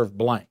deserve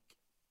blank,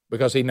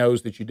 because he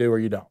knows that you do or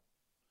you don't.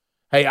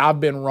 Hey, I've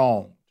been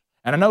wronged.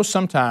 And I know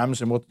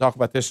sometimes, and we'll talk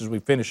about this as we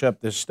finish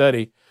up this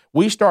study,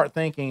 we start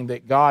thinking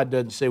that God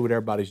doesn't see what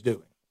everybody's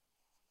doing.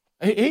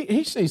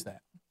 He sees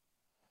that.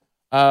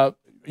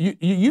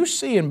 You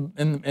see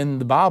in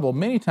the Bible,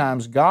 many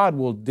times God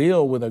will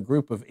deal with a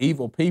group of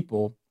evil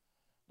people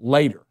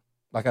later,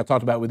 like I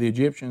talked about with the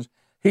Egyptians.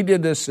 He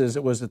did this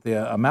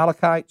the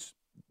Amalekites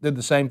did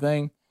the same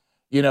thing.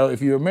 You know,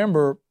 if you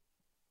remember,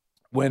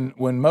 when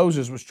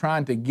Moses was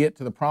trying to get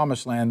to the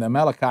Promised Land, the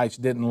Amalekites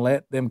didn't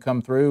let them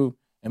come through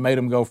and made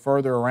them go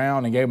further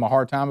around and gave them a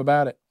hard time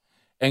about it.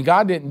 And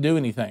God didn't do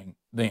anything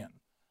then.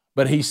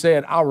 But he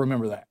said, I'll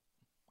remember that.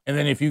 And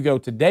then if you go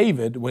to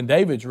David, when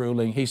David's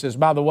ruling, he says,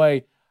 by the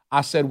way,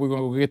 I said we're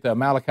going to go get the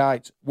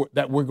Amalekites,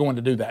 that we're going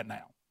to do that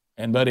now.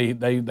 And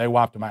they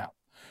wiped them out.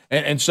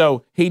 And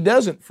so he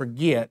doesn't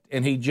forget,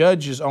 and he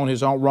judges on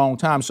his own wrong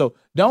time. So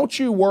don't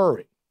you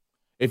worry.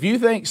 If you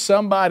think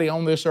somebody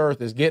on this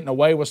earth is getting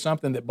away with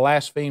something that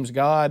blasphemes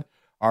God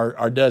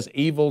or does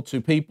evil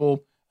to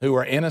people who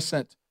are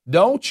innocent,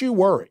 don't you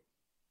worry.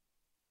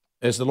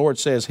 As the Lord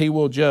says, he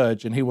will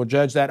judge, and he will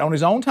judge that on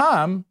his own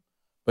time,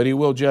 but he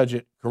will judge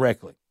it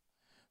correctly.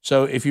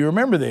 So if you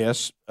remember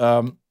this,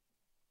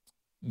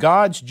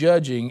 God's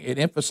judging, it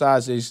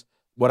emphasizes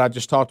what I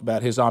just talked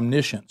about, his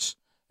omniscience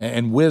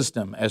and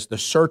wisdom as the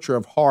searcher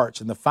of hearts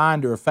and the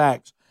finder of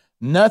facts.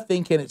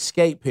 Nothing can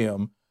escape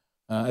him.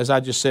 As I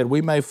just said,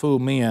 we may fool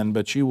men,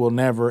 but you will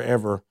never,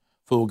 ever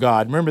fool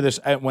God. Remember this,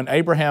 when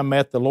Abraham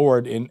met the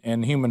Lord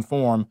in human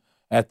form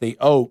at the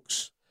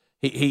Oaks,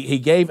 he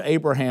gave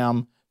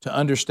Abraham to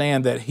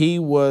understand that he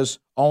was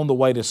on the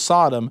way to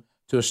Sodom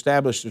to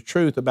establish the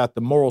truth about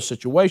the moral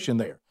situation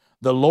there.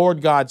 The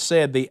Lord God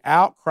said, the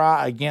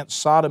outcry against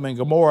Sodom and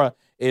Gomorrah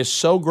is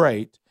so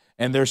great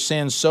and their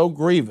sin so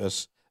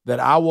grievous that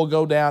I will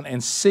go down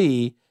and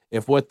see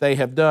if what they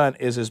have done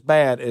is as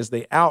bad as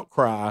the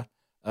outcry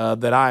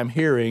that I am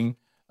hearing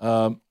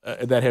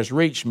that has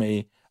reached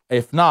me.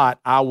 If not,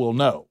 I will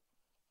know.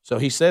 So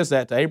he says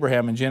that to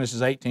Abraham in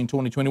Genesis 18,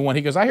 20, 21.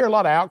 He goes, I hear a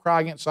lot of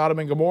outcry against Sodom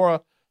and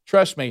Gomorrah.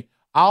 Trust me,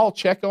 I'll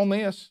check on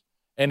this.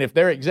 And if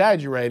they're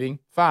exaggerating,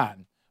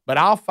 fine. But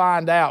I'll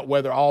find out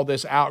whether all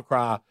this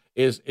outcry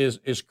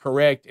is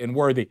correct and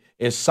worthy.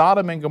 Is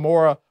Sodom and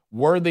Gomorrah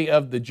worthy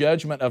of the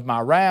judgment of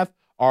my wrath,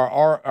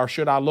 or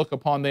should I look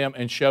upon them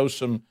and show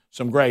some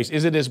grace?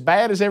 Is it as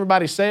bad as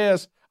everybody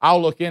says?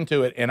 I'll look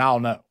into it and I'll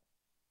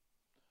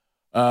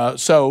know.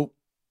 So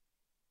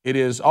it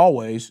is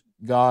always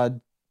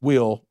God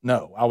will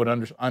know. I would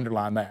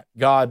underline that.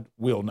 God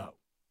will know.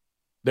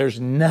 There's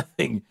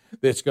nothing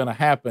that's going to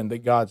happen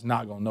that God's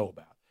not going to know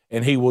about,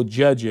 and He will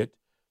judge it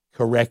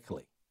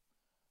correctly.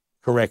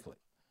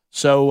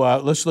 So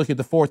let's look at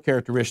the fourth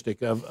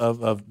characteristic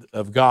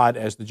of God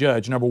as the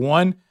judge. Number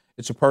one,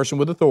 it's a person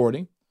with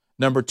authority.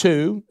 Number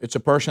two, it's a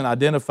person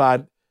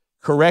identified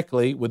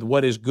correctly with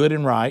what is good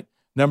and right.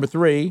 Number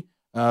three,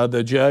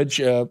 the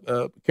judge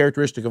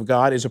characteristic of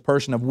God is a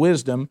person of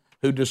wisdom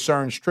who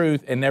discerns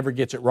truth and never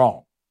gets it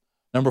wrong.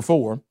 Number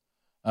four,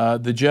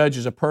 the judge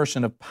is a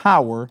person of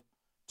power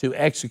to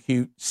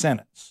execute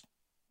sentence.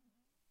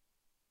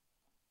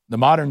 The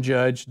modern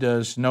judge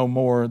does no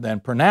more than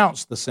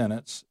pronounce the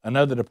sentence.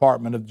 Another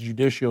department of the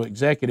judicial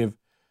executive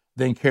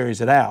then carries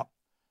it out.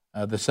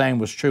 The same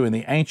was true in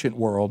the ancient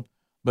world,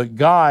 but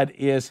God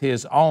is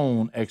His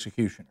own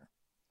executioner.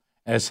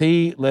 As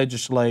He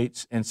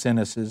legislates and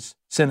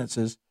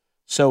sentences,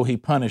 so He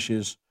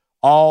punishes.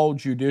 All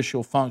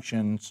judicial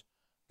functions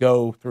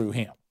go through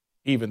Him,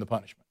 even the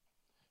punishment.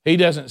 He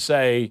doesn't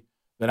say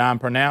that I'm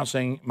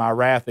pronouncing my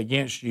wrath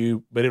against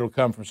you, but it'll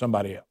come from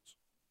somebody else.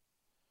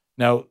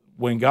 No,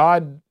 when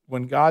God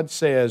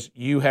says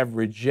you have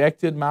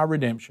rejected my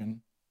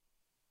redemption,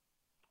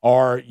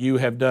 or you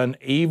have done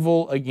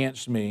evil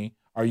against me,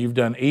 or you've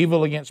done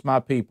evil against my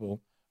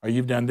people, or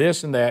you've done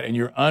this and that, and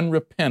you're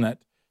unrepentant,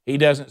 He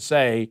doesn't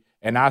say,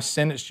 and I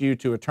sentence you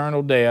to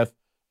eternal death,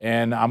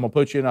 and I'm going to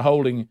put you in a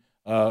holding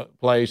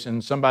place,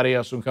 and somebody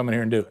else will come in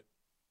here and do it.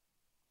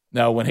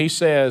 No, when He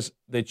says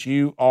that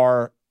you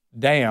are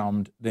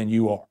damned, then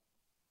you are.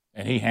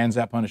 And He hands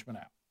that punishment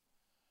out.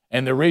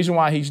 And the reason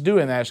why He's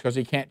doing that is because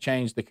He can't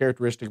change the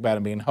characteristic about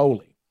Him being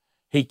holy.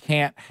 He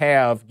can't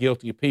have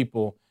guilty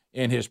people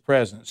in His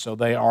presence, so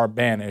they are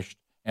banished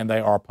and they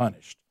are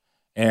punished.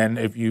 And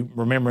if you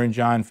remember in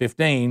John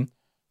 15,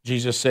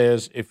 Jesus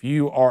says, if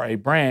you are a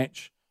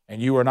branch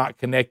and you are not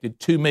connected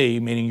to me,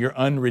 meaning you're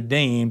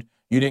unredeemed,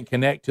 you didn't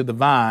connect to the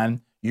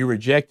vine, you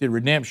rejected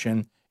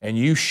redemption, and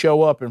you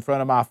show up in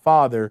front of my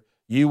Father,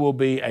 you will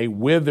be a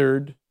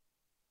withered,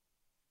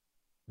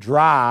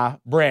 dry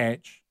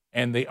branch,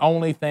 and the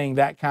only thing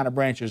that kind of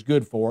branch is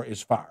good for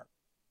is fire.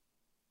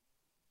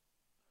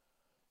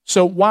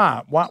 So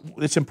why?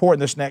 It's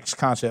important. This next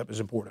concept is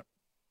important.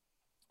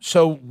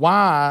 So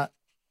why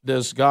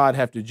does God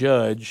have to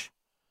judge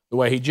the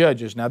way He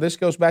judges? Now, this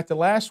goes back to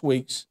last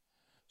week's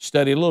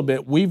study a little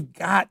bit. We've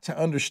got to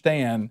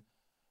understand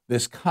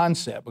this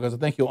concept, because I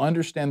think you'll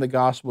understand the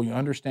gospel, you'll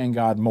understand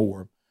God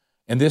more,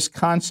 and this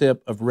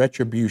concept of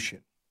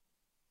retribution.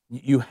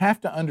 You have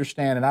to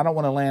understand, and I don't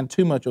want to land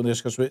too much on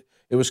this because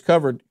it was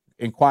covered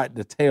in quite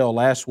detail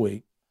last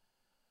week,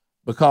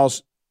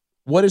 because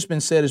what has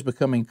been said is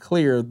becoming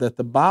clear that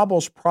the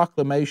Bible's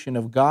proclamation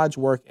of God's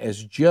work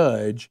as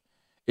judge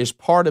is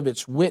part of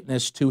its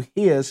witness to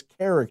His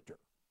character.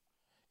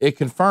 It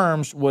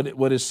confirms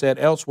what is said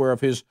elsewhere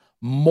of His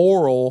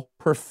moral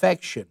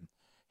perfection.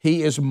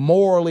 He is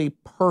morally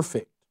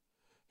perfect.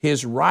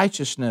 His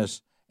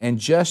righteousness and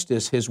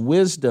justice, His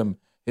wisdom,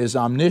 His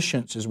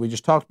omniscience, as we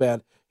just talked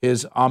about,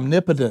 His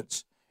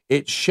omnipotence.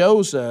 It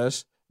shows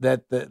us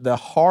that the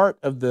heart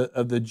of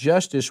the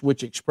justice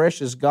which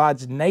expresses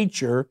God's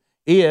nature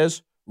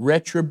is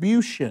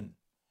retribution.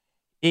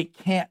 It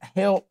can't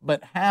help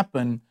but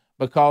happen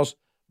because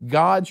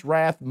God's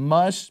wrath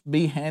must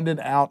be handed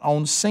out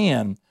on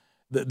sin.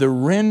 The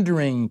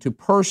rendering to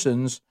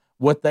persons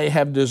what they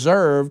have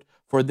deserved,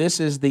 for this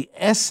is the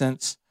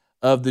essence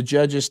of the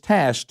judge's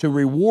task. To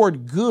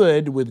reward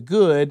good with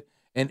good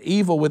and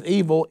evil with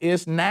evil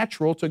is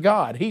natural to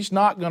God. He's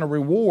not going to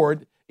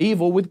reward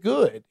evil with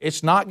good.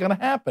 It's not going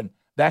to happen.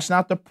 That's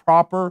not the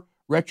proper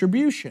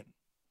retribution.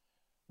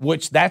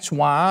 That's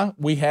why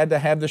we had to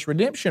have this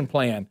redemption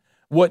plan.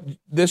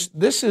 This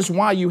is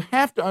why you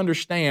have to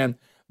understand.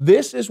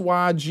 This is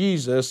why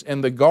Jesus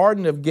in the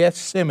Garden of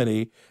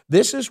Gethsemane,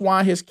 this is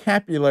why His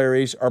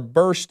capillaries are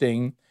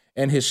bursting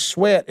and His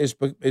sweat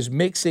is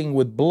mixing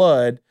with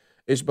blood,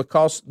 is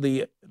because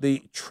the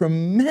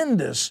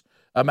tremendous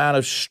amount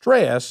of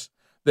stress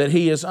that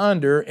He is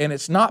under, and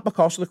it's not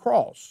because of the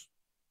cross.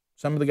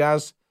 Some of the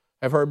guys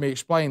have heard me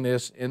explain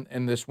this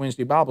in this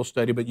Wednesday Bible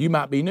study, but you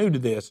might be new to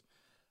this.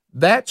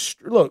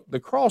 Look, the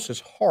cross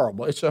is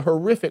horrible. It's a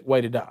horrific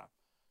way to die.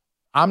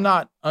 I'm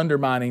not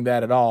undermining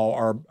that at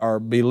all or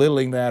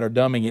belittling that or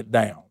dumbing it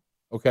down.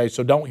 Okay,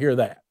 so don't hear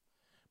that.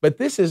 But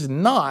this is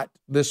not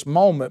this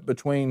moment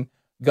between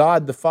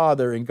God the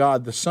Father and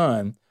God the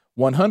Son,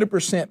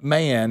 100%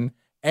 man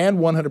and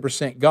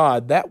 100%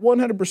 God. That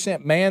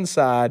 100% man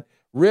side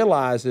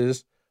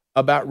realizes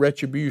about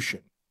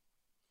retribution.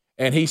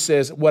 And he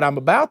says, what I'm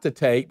about to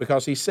take,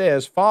 because he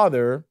says,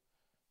 Father,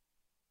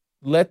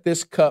 let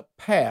this cup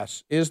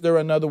pass. Is there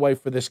another way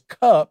for this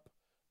cup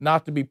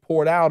not to be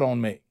poured out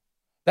on me?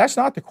 That's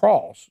not the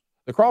cross.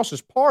 The cross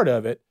is part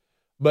of it,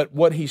 but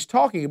what he's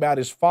talking about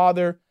is,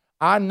 Father,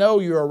 I know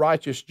you're a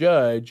righteous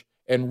judge,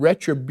 and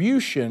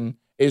retribution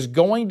is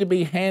going to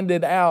be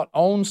handed out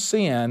on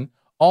sin,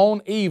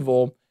 on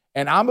evil,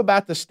 and I'm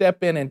about to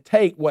step in and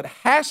take what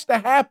has to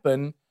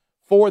happen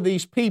for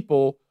these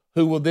people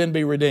who will then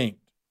be redeemed.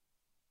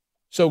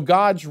 So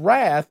God's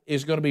wrath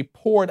is going to be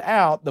poured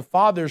out. The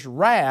Father's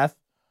wrath,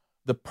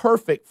 the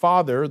perfect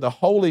Father, the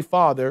Holy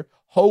Father,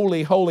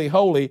 holy, holy,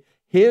 holy,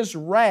 His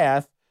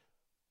wrath,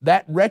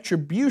 that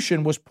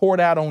retribution was poured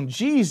out on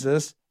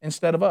Jesus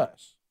instead of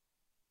us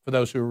for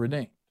those who are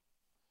redeemed.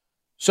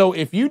 So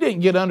if you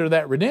didn't get under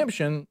that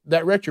redemption,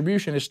 that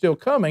retribution is still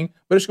coming,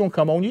 but it's going to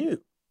come on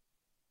you.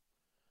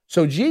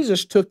 So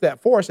Jesus took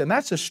that for us, and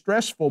that's a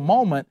stressful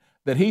moment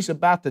that He's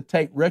about to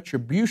take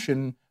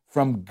retribution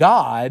from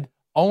God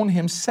on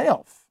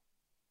Himself.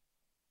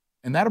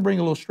 And that'll bring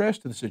a little stress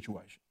to the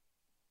situation.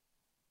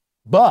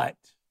 But,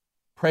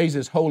 praise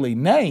His holy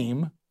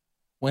name,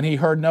 when He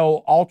heard no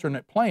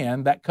alternate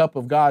plan, that cup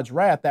of God's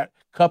wrath, that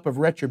cup of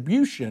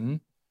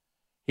retribution,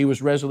 He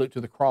was resolute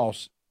to the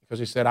cross because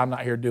He said, I'm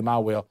not here to do my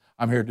will,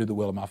 I'm here to do the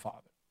will of my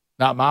Father.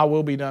 Not my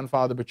will be done,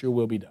 Father, but your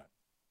will be done.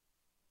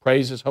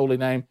 Praise His holy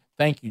name.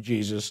 Thank you,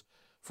 Jesus,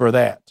 for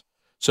that.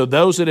 So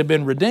those that have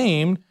been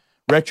redeemed,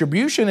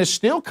 retribution is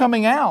still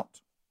coming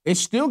out. It's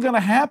still going to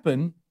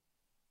happen,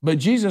 but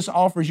Jesus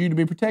offers you to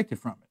be protected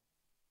from it.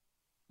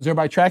 Is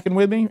everybody tracking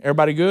with me?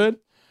 Everybody good?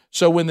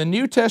 So when the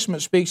New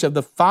Testament speaks of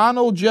the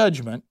final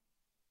judgment,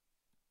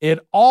 it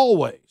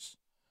always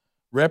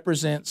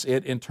represents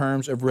it in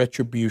terms of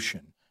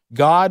retribution.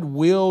 God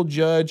will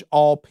judge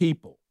all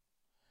people.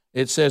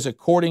 It says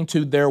according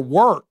to their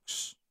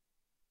works.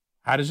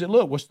 How does it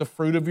look? What's the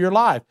fruit of your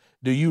life?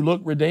 Do you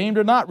look redeemed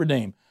or not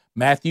redeemed?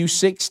 Matthew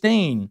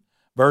 16,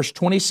 verse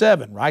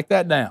 27. Write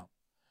that down.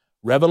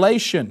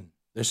 Revelation.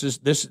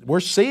 We're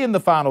seeing the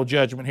final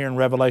judgment here in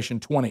Revelation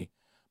 20.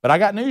 But I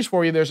got news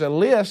for you. There's a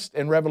list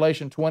in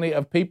Revelation 20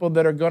 of people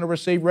that are going to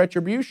receive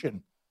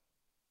retribution.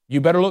 You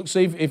better look,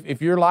 see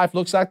if your life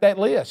looks like that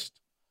list.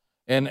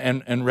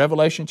 In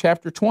Revelation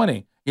chapter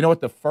 20. You know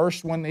what the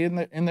first one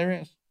in there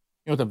is?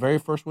 You know what the very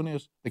first one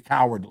is? The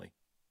cowardly.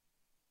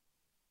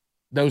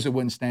 Those that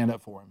wouldn't stand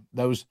up for Him.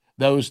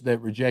 Those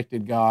that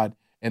rejected God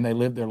and they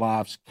lived their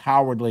lives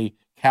cowardly,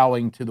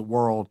 cowing to the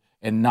world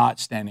and not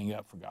standing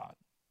up for God.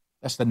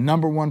 That's the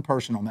number one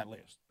person on that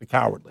list, the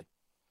cowardly.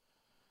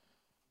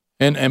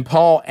 And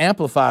Paul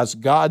amplifies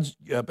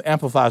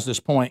this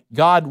point.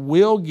 God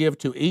will give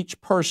to each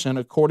person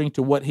according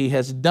to what he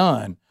has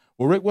done.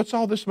 Well, Rick, what's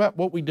all this about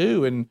what we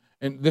do? And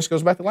this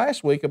goes back to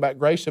last week about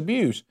grace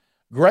abuse.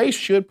 Grace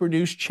should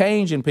produce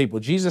change in people.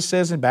 Jesus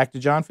says, and back to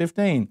John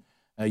 15,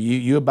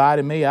 you abide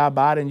in me, I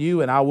abide in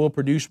you, and I will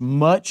produce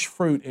much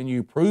fruit in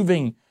you,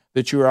 proving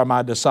that you are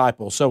my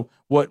disciple. So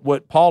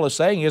what Paul is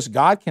saying is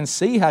God can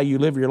see how you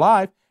live your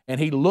life, and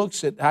He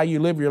looks at how you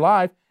live your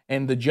life,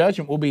 and the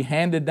judgment will be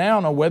handed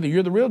down on whether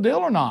you're the real deal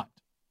or not.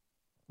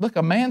 Look,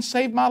 a man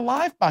saved my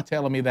life by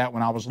telling me that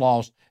when I was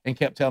lost and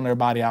kept telling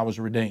everybody I was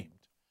redeemed.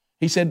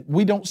 He said,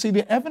 we don't see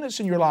the evidence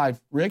in your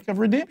life, Rick, of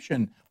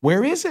redemption.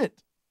 Where is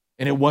it?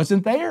 And it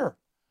wasn't there. I'm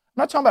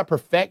not talking about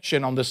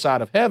perfection on this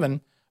side of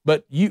heaven,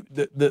 but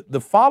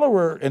the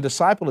follower and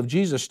disciple of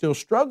Jesus still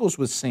struggles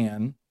with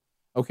sin,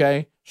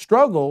 okay?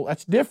 Struggle,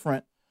 that's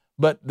different.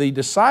 But the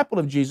disciple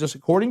of Jesus,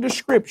 according to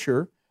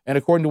Scripture, and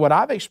according to what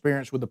I've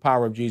experienced with the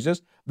power of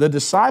Jesus, the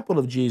disciple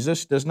of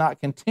Jesus does not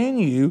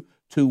continue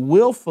to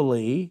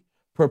willfully,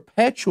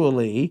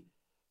 perpetually,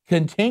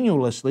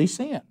 continuously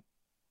sin.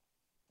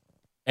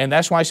 And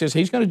that's why he says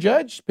he's going to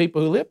judge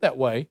people who live that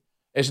way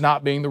as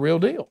not being the real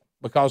deal,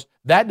 because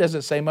that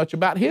doesn't say much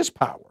about his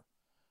power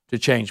to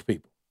change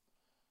people.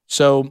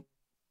 So,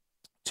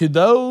 to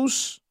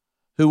those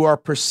who are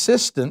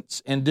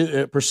persistent in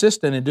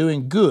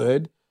doing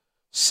good,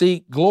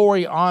 seek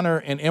glory, honor,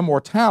 and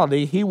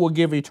immortality, He will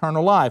give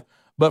eternal life.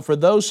 But for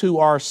those who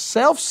are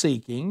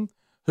self-seeking,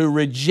 who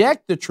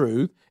reject the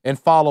truth and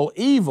follow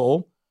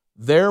evil,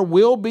 there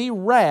will be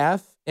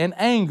wrath and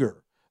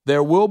anger.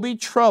 There will be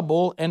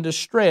trouble and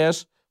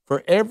distress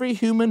for every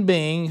human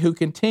being who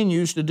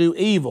continues to do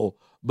evil.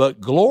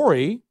 But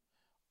glory,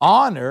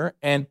 honor,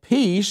 and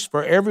peace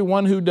for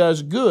everyone who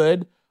does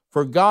good,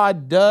 for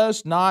God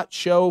does not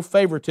show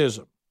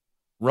favoritism.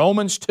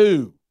 Romans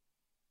 2.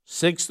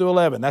 6 through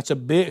 11. That's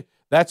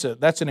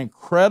an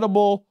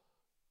incredible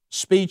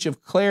speech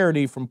of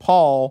clarity from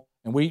Paul,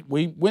 and we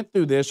went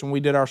through this when we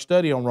did our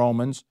study on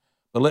Romans,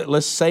 but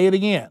let's say it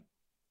again.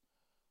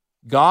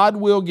 God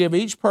will give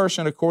each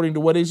person according to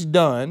what he's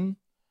done.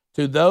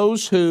 To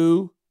those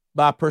who,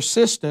 by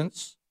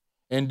persistence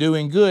in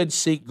doing good,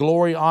 seek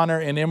glory, honor,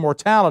 and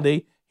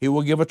immortality, he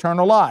will give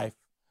eternal life.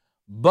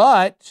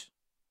 But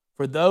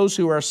for those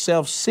who are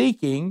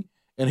self-seeking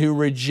and who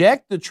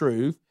reject the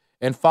truth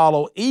and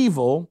follow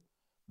evil,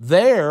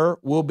 there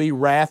will be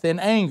wrath and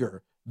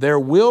anger. There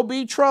will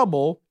be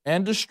trouble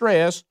and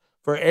distress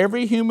for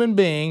every human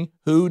being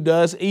who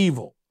does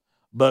evil,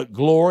 but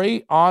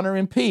glory, honor,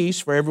 and peace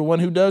for everyone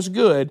who does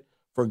good,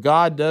 for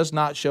God does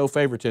not show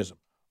favoritism.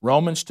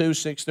 Romans 2,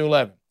 6 through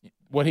 11.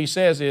 What he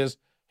says is,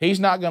 he's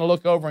not going to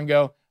look over and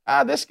go,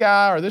 this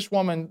guy or this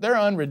woman, they're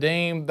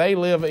unredeemed, they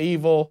live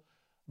evil,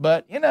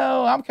 but,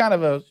 I'm kind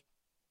of a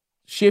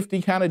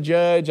shifty kind of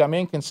judge, I'm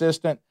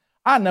inconsistent,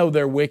 I know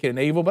they're wicked and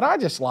evil, but I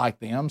just like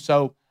them,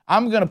 so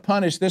I'm going to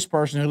punish this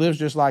person who lives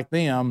just like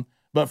them,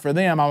 but for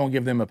them, I won't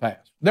give them a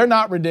pass. They're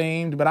not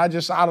redeemed, but I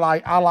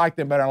like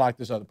them better than I like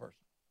this other person.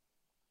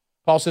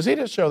 Paul says he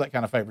doesn't show that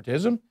kind of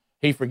favoritism.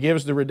 He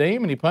forgives the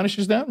redeemed and he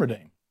punishes the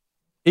unredeemed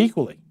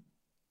equally.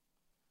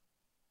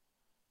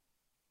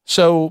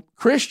 So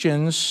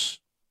Christians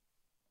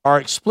are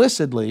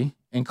explicitly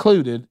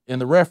included in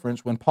the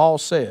reference when Paul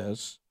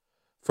says,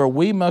 "For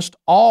we must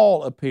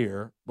all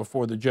appear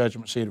before the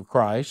judgment seat of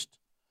Christ,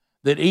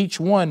 that each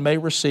one may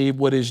receive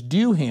what is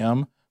due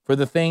him for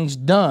the things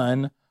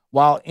done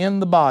while in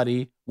the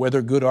body,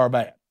 whether good or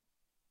bad."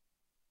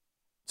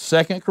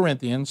 2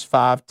 Corinthians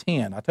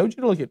 5:10. I told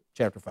you to look at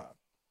chapter 5.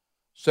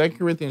 2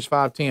 Corinthians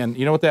 5:10.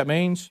 You know what that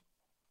means?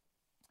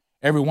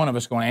 Every one of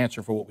us is going to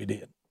answer for what we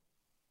did.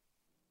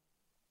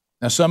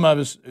 Now, some of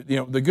us,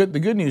 the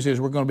good news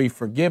is we're going to be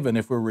forgiven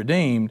if we're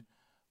redeemed,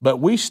 but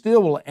we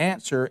still will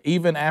answer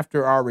even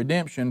after our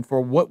redemption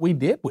for what we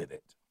did with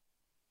it.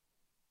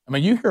 I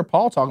mean, you hear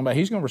Paul talking about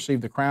he's going to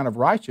receive the crown of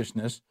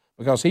righteousness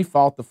because he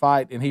fought the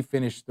fight and he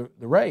finished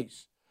the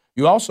race.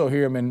 You also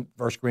hear him in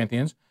 1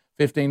 Corinthians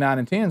 15, 9,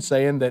 and 10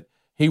 saying that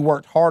he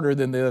worked harder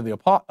than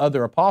the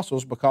other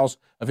apostles because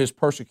of his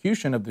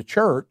persecution of the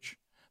church,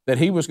 that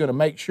he was going to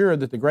make sure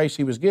that the grace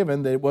he was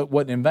given, that it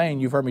wasn't in vain.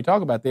 You've heard me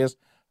talk about this.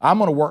 I'm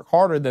going to work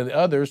harder than the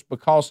others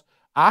because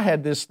I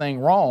had this thing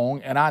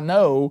wrong, and I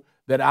know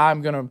that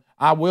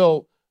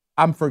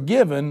I'm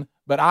forgiven,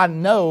 but I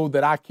know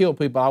that I killed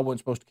people I wasn't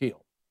supposed to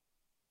kill.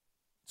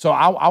 So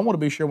I want to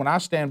be sure when I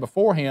stand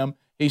before him,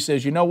 he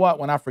says, you know what,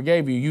 when I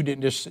forgave you, you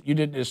didn't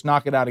just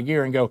knock it out of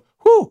gear and go,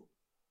 whew,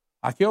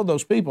 I killed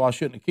those people I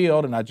shouldn't have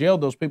killed, and I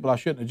jailed those people I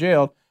shouldn't have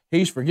jailed.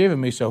 He's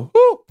forgiven me, so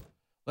whew,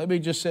 let me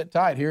just sit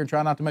tight here and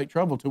try not to make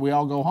trouble till we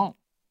all go home.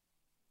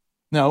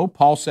 No,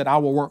 Paul said, I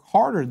will work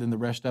harder than the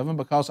rest of them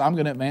because I'm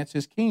going to advance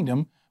his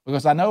kingdom,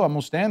 because I know I'm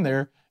going to stand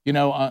there, in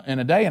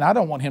a day, and I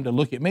don't want him to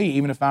look at me,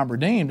 even if I'm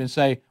redeemed, and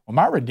say, well,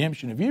 my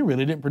redemption of you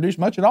really didn't produce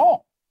much at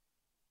all.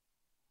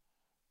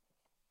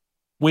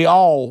 We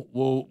all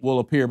will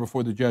appear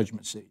before the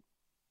judgment seat.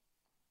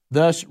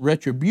 Thus,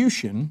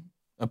 retribution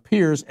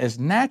appears as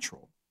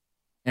natural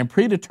and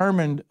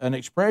predetermined an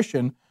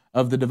expression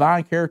of the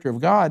divine character of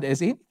God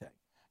as anything.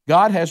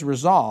 God has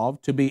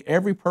resolved to be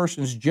every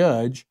person's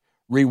judge,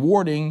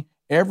 rewarding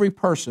every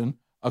person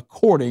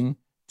according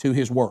to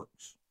his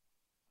works.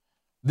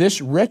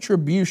 This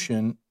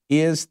retribution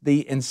is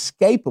the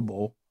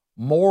inescapable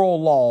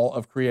moral law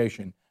of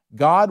creation.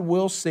 God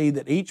will see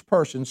that each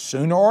person,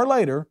 sooner or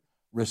later,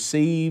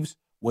 receives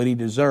what he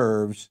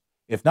deserves,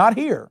 if not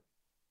here,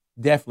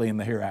 definitely in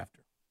the hereafter.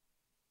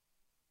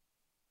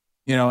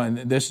 And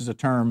this is a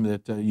term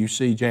that you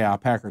see J.I.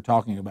 Packer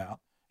talking about.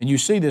 And you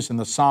see this in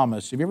the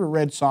psalmist. Have you ever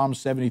read Psalm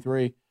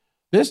 73?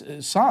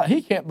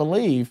 He can't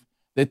believe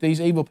that these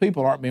evil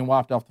people aren't being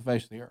wiped off the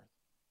face of the earth.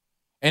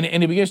 And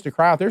he begins to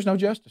cry out, there's no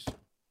justice.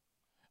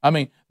 I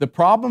mean, the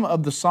problem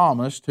of the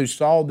psalmist who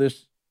saw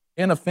this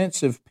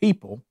inoffensive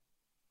people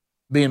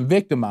being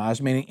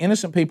victimized, meaning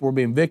innocent people were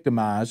being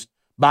victimized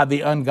by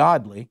the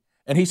ungodly,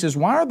 and he says,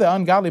 why are the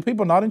ungodly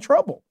people not in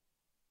trouble?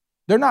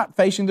 They're not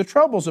facing the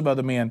troubles of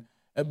other men,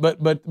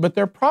 but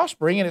they're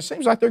prospering, and it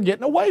seems like they're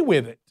getting away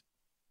with it.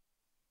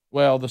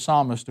 Well, the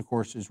psalmist, of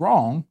course, is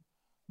wrong,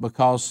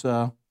 because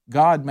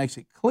God makes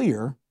it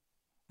clear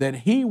that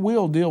he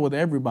will deal with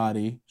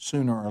everybody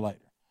sooner or later.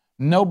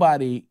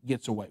 Nobody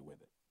gets away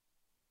with it.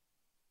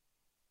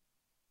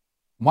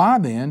 Why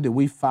then do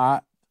we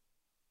fight?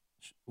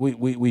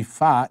 We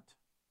fight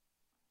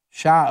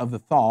shy of the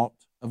thought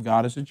of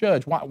God as a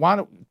judge.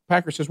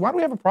 Packer says, why do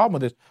we have a problem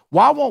with this?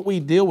 Why won't we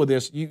deal with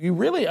this? You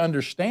really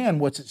understand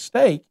what's at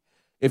stake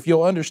if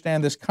you'll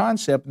understand this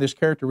concept, this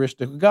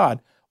characteristic of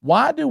God.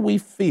 Why do we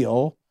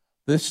feel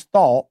this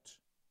thought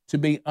to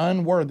be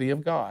unworthy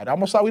of God?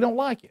 Almost like we don't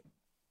like it.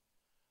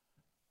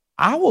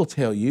 I will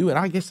tell you, and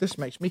I guess this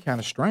makes me kind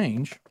of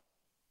strange,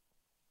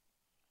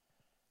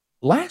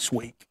 last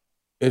week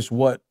is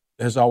what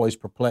has always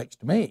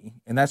perplexed me,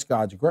 and that's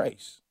God's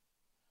grace.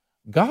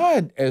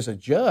 God as a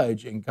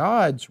judge and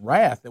God's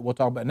wrath that we'll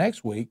talk about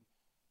next week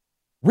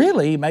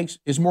really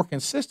is more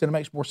consistent and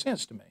makes more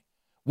sense to me.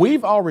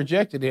 We've all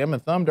rejected him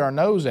and thumbed our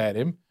nose at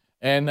him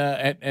and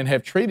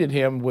have treated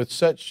him with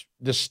such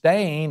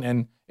disdain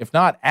and, if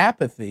not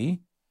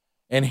apathy,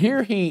 and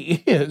here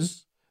he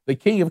is, the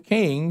King of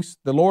Kings,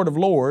 the Lord of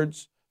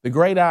Lords, the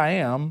great I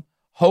am,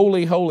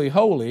 holy, holy,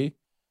 holy,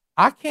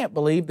 I can't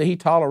believe that he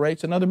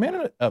tolerates another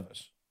minute of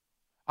us.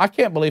 I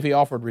can't believe he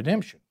offered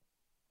redemption.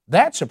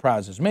 That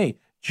surprises me.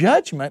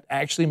 Judgment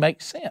actually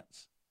makes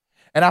sense.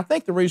 And I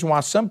think the reason why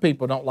some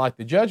people don't like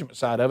the judgment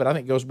side of it, I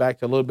think goes back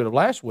to a little bit of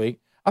last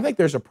week. I think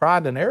there's a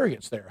pride and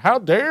arrogance there. How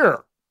dare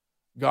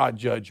God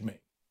judge me?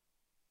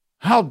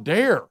 How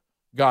dare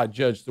God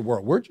judge the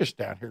world? We're just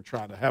down here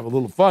trying to have a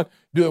little fun,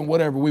 doing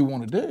whatever we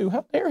want to do.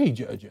 How dare he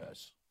judge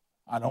us?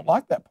 I don't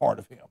like that part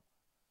of him.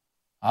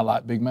 I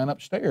like big man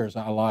upstairs.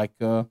 I like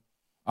the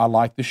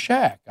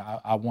shack.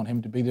 I want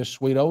him to be this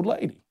sweet old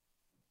lady.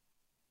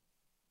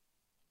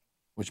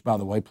 Which, by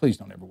the way, please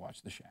don't ever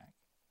watch The Shack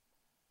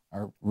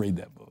or read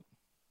that book.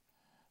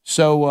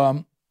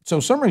 So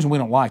some reason we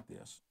don't like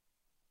this.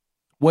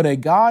 Would a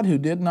God who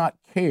did not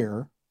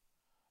care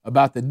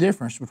about the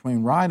difference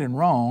between right and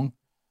wrong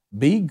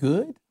be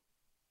good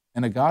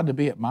and a God to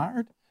be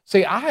admired?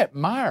 See, I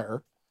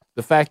admire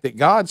the fact that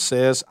God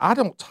says, I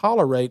don't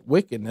tolerate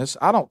wickedness,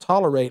 I don't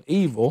tolerate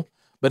evil,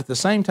 but at the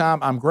same time,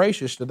 I'm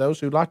gracious to those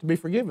who'd like to be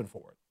forgiven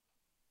for it.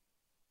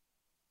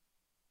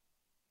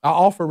 I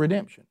offer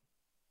redemption,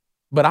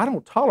 but I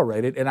don't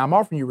tolerate it, and I'm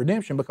offering you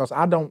redemption because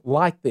I don't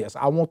like this.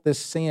 I want this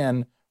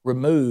sin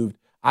removed.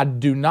 I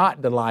do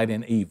not delight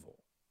in evil.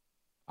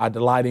 I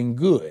delight in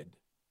good.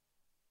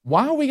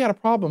 Why we got a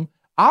problem?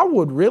 I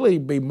would really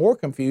be more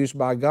confused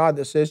by a God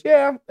that says,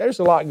 yeah, there's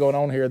a lot going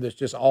on here that's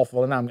just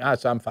awful, and I'm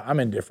fine. I'm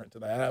indifferent to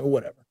that,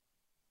 whatever.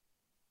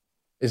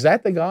 Is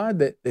that the God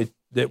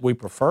that we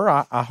prefer?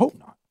 I hope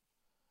not.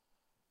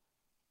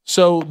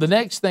 So the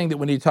next thing that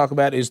we need to talk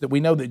about is that we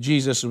know that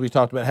Jesus, as we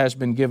talked about, has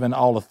been given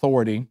all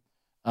authority,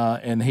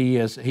 and he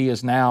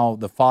is now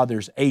the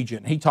Father's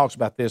agent. He talks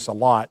about this a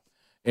lot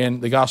in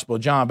the Gospel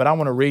of John, but I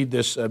want to read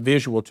this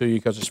visual to you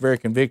because it's very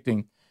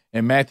convicting.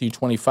 In Matthew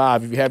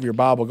 25, if you have your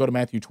Bible, go to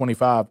Matthew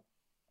 25,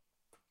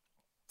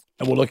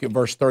 and we'll look at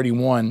verse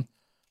 31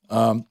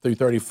 through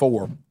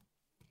 34.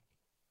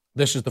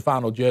 This is the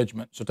final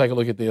judgment. So take a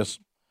look at this.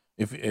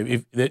 If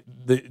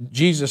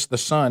Jesus, the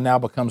Son, now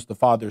becomes the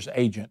Father's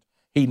agent,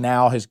 he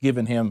now has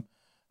given him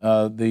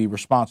the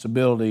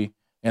responsibility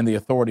and the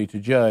authority to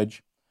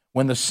judge.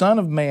 When the Son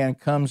of Man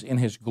comes in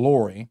his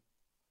glory,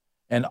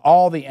 and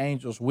all the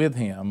angels with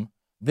him,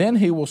 then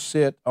he will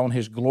sit on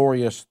his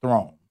glorious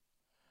throne.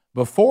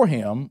 Before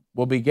him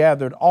will be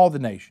gathered all the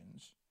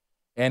nations,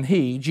 and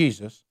he,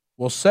 Jesus,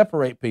 will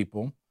separate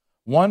people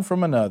one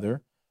from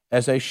another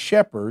as a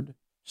shepherd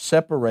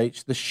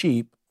separates the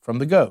sheep from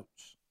the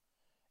goats.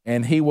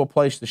 And he will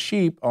place the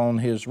sheep on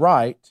his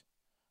right,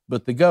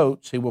 but the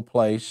goats he will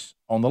place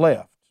on the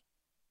left.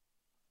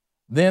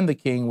 Then the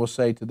king will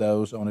say to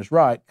those on his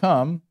right,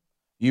 come,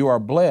 you are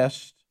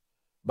blessed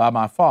by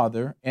my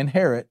Father,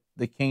 inherit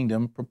the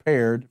kingdom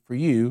prepared for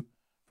you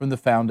from the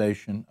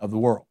foundation of the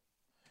world.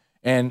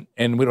 And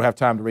we don't have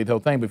time to read the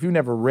whole thing, but if you've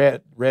never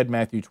read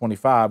Matthew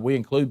 25, we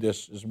include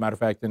this, as a matter of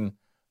fact, in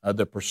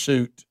the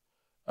Pursuit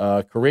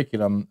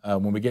curriculum.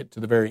 When we get to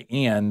the very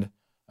end,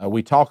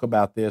 we talk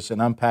about this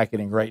and unpack it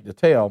in great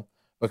detail,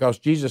 because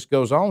Jesus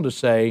goes on to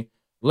say,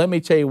 let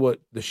me tell you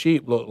what the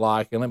sheep look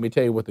like, and let me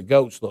tell you what the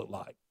goats look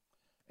like.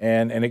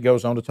 And it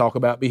goes on to talk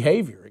about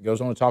behavior. It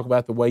goes on to talk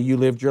about the way you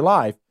lived your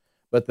life.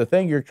 But the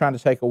thing you're trying to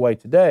take away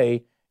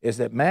today is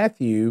that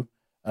Matthew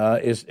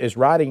is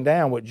writing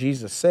down what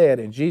Jesus said,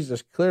 and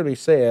Jesus clearly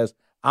says,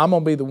 I'm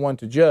going to be the one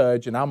to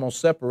judge, and I'm going to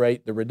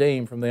separate the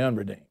redeemed from the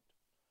unredeemed.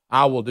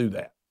 I will do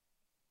that.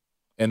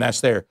 And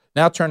that's there.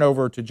 Now turn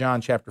over to John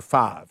chapter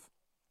 5.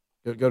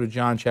 Go to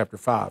John chapter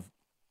 5.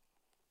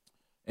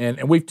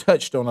 And we've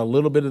touched on a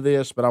little bit of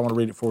this, but I want to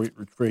read it for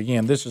you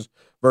again. This is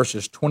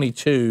verses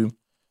 22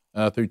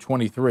 through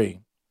 23.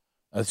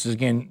 This is,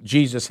 again,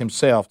 Jesus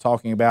himself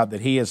talking about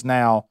that he is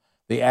now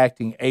the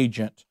acting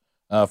agent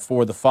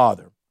for the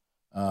Father.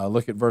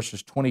 Look at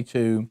verses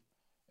 22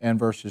 and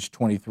verses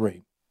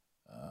 23.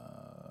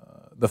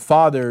 The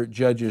Father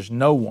judges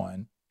no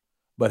one,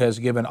 but has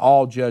given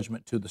all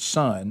judgment to the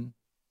Son,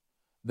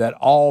 that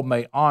all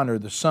may honor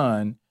the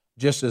Son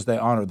just as they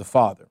honor the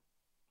Father.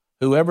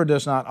 Whoever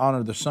does not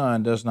honor the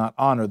Son does not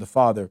honor the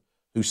Father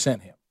who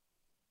sent him.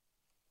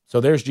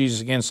 So there's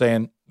Jesus again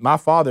saying, my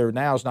Father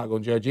now is not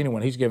going to judge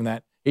anyone. He's given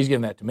that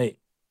to me.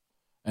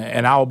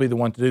 And I will be the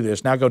one to do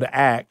this. Now go to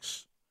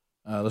Acts.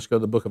 Let's go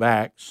to the book of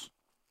Acts.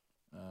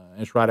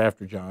 It's right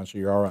after John, so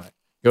you're all right.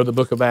 Go to the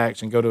book of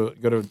Acts and go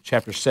to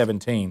chapter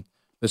 17.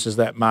 This is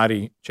that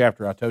mighty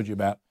chapter I told you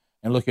about.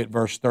 And look at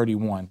verse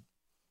 31.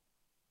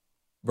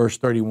 Verse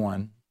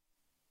 31,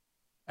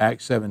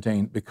 Acts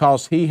 17.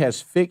 Because he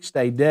has fixed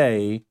a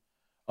day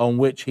on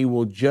which he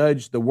will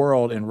judge the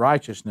world in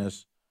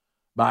righteousness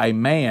by a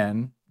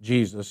man,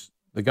 Jesus,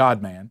 the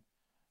God-man,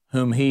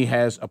 whom he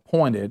has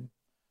appointed,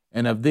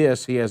 and of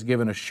this he has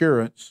given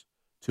assurance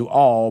to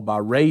all by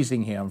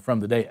raising him from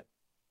the dead.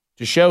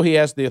 To show he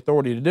has the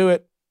authority to do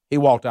it, he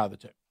walked out of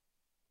the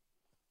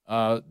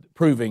tomb,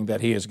 proving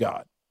that he is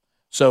God.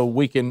 So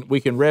we can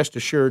rest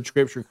assured,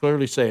 Scripture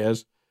clearly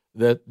says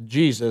that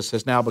Jesus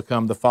has now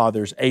become the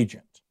Father's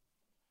agent.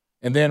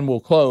 And then we'll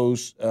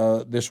close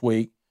this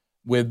week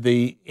with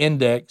the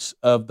index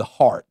of the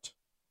heart.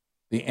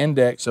 The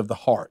index of the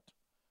heart.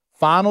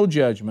 Final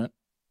judgment,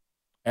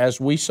 as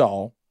we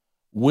saw,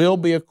 will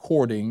be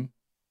according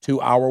to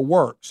our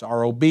works,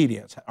 our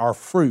obedience, our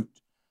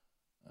fruit.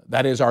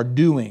 That is our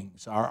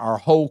doings, our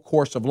whole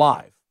course of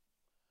life.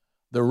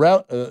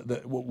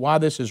 Why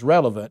this is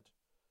relevant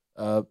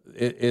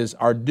is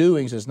our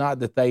doings is not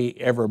that they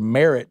ever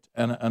merit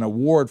an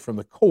award from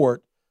the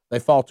court. They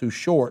fall too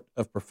short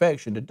of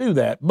perfection to do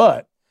that,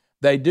 but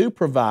they do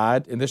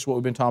provide, and this is what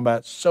we've been talking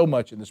about so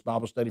much in this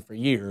Bible study for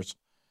years,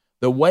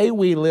 the way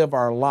we live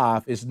our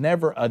life is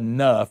never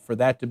enough for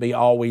that to be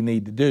all we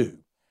need to do.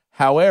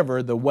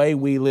 However, the way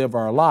we live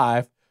our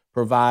life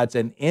provides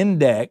an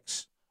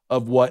index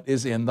of what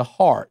is in the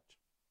heart.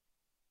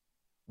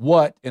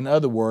 What, in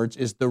other words,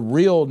 is the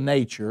real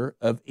nature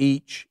of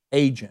each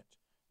agent.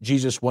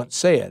 Jesus once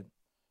said,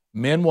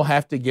 men will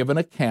have to give an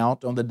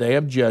account on the day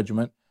of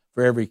judgment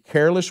for every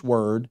careless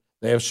word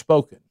they have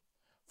spoken.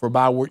 For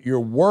by your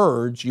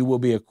words you will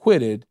be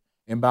acquitted,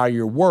 and by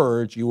your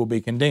words you will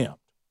be condemned.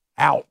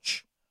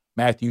 Ouch.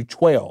 Matthew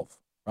 12,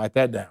 write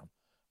that down,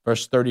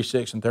 verse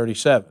 36 and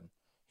 37.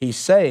 He's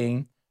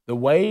saying the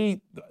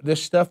way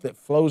this stuff that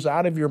flows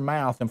out of your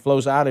mouth and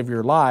flows out of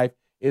your life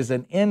is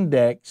an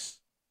index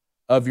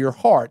of your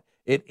heart.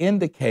 It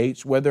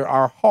indicates whether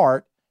our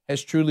heart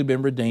has truly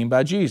been redeemed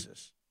by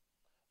Jesus.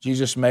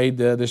 Jesus made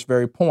this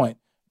very point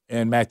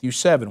in Matthew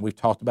 7. We've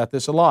talked about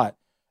this a lot.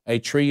 A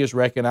tree is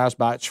recognized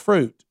by its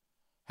fruit.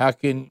 How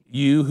can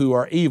you who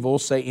are evil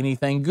say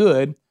anything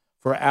good?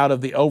 For out of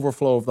the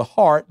overflow of the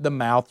heart, the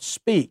mouth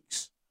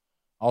speaks.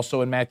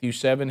 Also in Matthew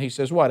 7, he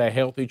says what? A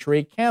healthy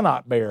tree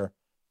cannot bear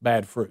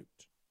bad fruit.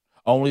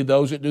 Only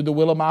those that do the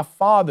will of my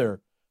Father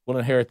will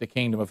inherit the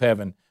kingdom of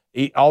heaven.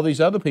 All these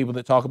other people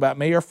that talk about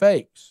me are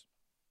fakes.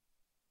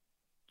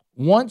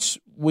 Once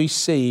we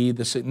see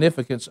the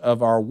significance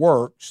of our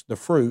works, the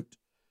fruit,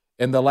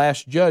 in the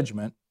last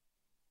judgment,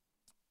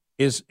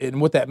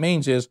 and what that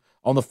means is,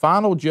 on the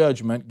final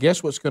judgment,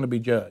 guess what's going to be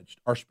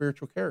judged? Our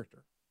spiritual character.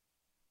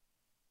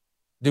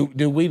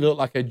 Do we look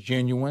like a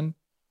genuine,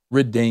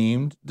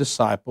 redeemed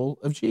disciple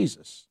of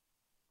Jesus?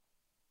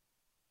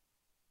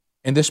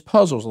 And this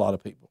puzzles a lot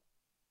of people.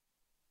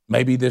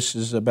 Maybe this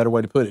is a better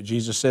way to put it.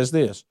 Jesus says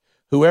this,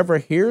 whoever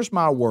hears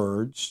my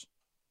words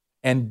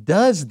and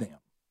does them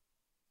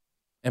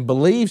and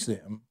believes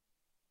them,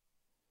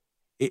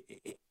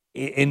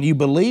 and you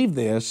believe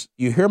this,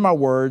 you hear my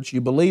words,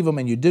 you believe them,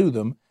 and you do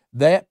them,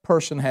 that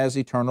person has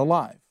eternal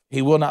life.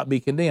 He will not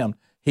be condemned.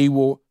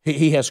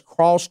 He has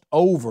crossed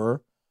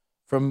over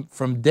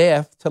from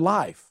death to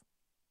life.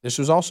 This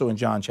was also in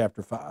John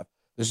chapter 5.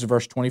 This is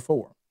verse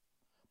 24.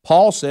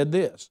 Paul said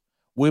this,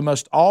 we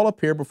must all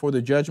appear before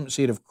the judgment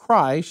seat of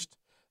Christ,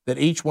 that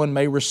each one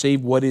may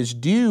receive what is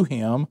due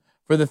him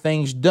for the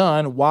things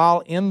done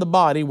while in the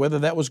body, whether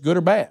that was good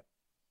or bad.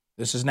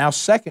 This is now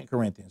 2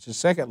 Corinthians, his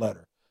second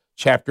letter,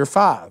 chapter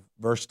 5,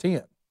 verse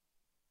 10.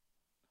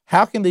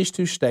 How can these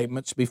two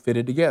statements be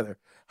fitted together?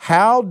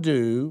 How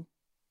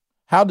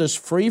does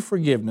free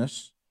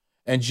forgiveness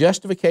and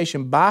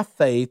justification by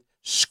faith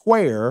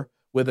square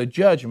with a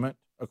judgment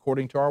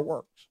according to our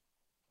works?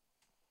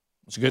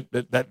 It's good.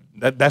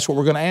 That's what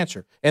we're going to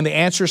answer. And the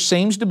answer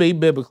seems to be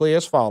biblically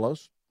as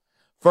follows.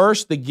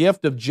 First, the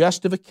gift of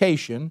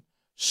justification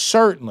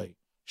certainly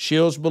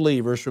shields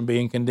believers from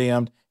being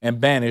condemned and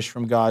banished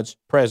from God's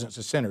presence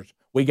as sinners.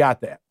 We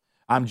got that.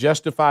 I'm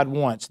justified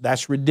once.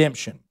 That's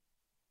redemption.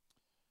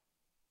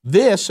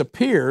 This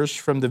appears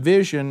from the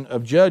vision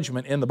of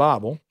judgment in the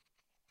Bible,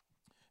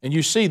 and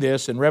you see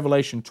this in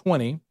Revelation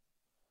 20,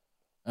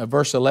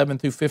 verse 11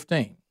 through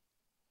 15,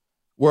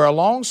 where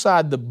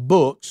alongside the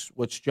books,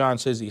 which John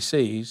says he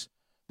sees,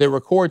 that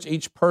records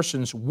each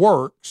person's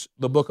works,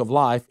 the book of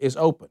life is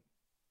open.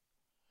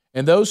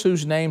 And those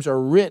whose names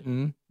are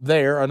written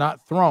there are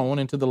not thrown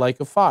into the lake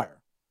of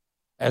fire,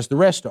 as the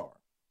rest are.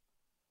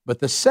 But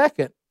the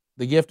second,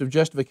 the gift of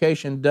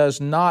justification,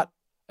 does not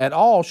at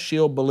all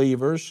shield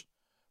believers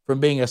from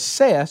being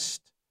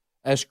assessed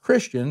as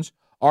Christians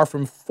or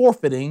from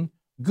forfeiting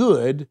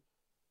good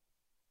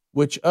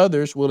which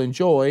others will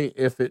enjoy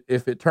if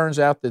it turns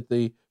out that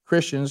the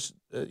Christians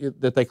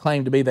that they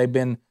claim to be, they've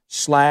been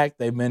slack,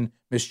 they've been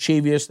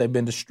mischievous, they've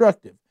been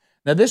destructive.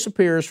 Now this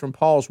appears from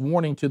Paul's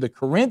warning to the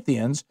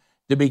Corinthians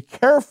to be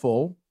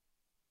careful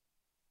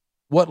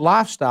what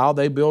lifestyle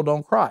they build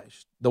on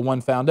Christ, the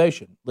one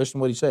foundation. Listen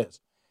to what he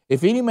says.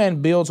 If any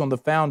man builds on the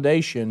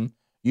foundation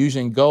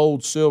using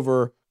gold,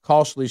 silver,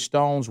 costly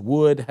stones,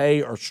 wood,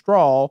 hay, or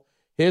straw,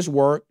 his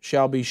work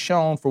shall be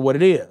shown for what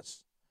it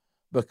is,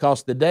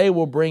 because the day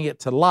will bring it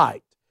to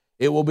light.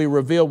 It will be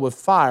revealed with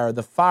fire.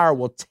 The fire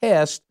will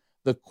test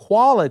the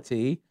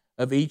quality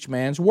of each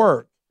man's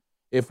work.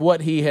 If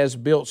what he has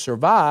built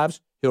survives,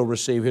 he'll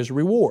receive his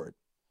reward.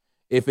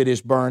 If it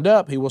is burned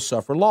up, he will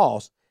suffer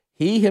loss.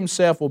 He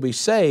himself will be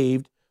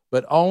saved,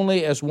 but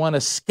only as one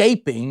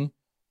escaping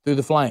through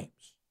the flames.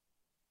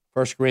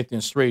 1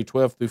 Corinthians 3,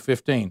 12 through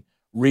 15.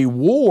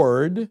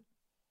 Reward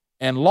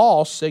and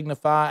loss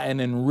signify an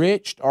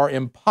enriched or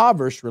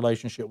impoverished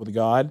relationship with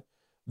God,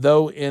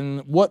 though in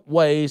what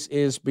ways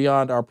is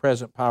beyond our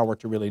present power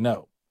to really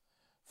know.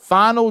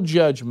 Final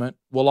judgment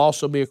will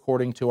also be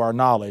according to our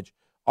knowledge.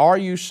 Are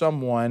you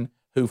someone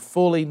who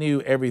fully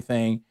knew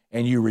everything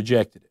and you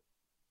rejected it?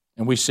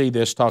 And we see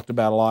this talked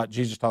about a lot.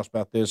 Jesus talks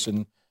about this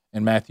in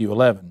Matthew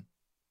 11.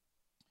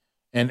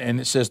 And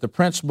it says the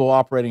principle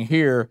operating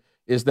here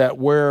is that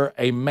where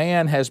a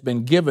man has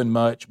been given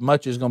much,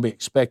 much is going to be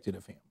expected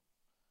of him.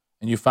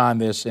 And you find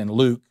this in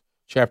Luke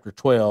chapter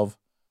 12,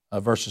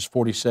 verses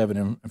 47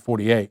 and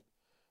 48.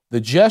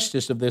 The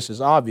justice of this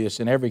is obvious.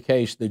 In every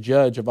case, the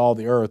judge of all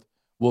the earth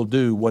will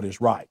do what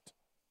is right.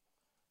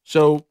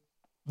 So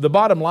the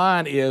bottom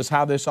line is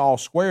how this all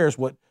squares.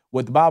 What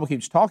the Bible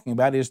keeps talking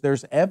about is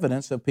there's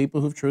evidence of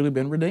people who've truly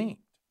been redeemed.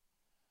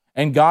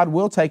 And God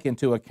will take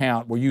into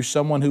account, were you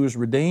someone who was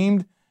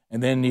redeemed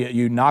and then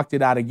you knocked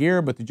it out of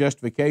gear, but the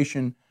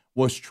justification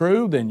was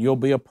true, then you'll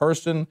be a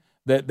person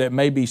that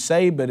may be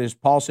saved, but as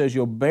Paul says,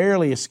 you'll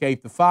barely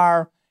escape the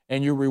fire,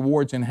 and your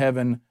rewards in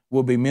heaven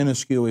will be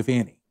minuscule, if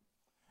any.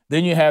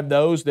 Then you have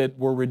those that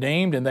were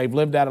redeemed and they've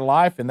lived out a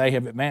life and they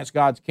have advanced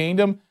God's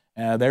kingdom.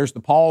 There's the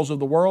Pauls of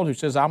the world who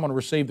says, I'm going to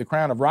receive the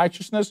crown of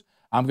righteousness.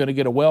 I'm going to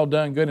get a well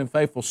done, good and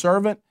faithful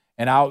servant,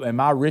 and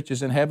my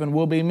riches in heaven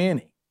will be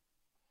many.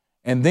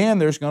 And then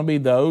there's going to be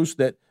those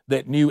that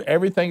knew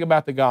everything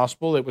about the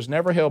gospel. It was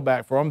never held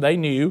back from them. They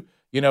knew,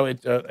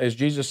 as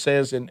Jesus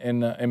says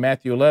in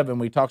Matthew 11,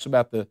 when he talks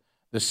about the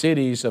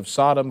cities of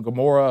Sodom,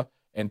 Gomorrah,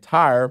 and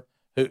Tyre,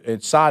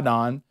 and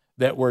Sidon,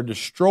 that were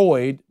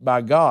destroyed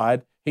by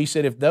God. He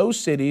said if those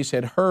cities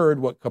had heard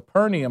what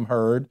Capernaum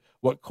heard,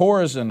 what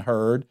Chorazin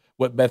heard,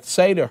 what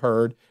Bethsaida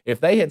heard,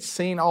 if they had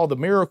seen all the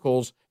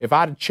miracles, if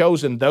I'd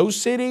chosen those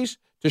cities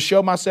to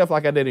show myself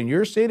like I did in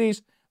your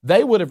cities,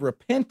 they would have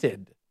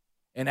repented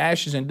in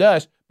ashes and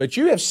dust. But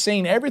you have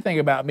seen everything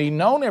about me,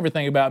 known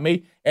everything about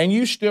me, and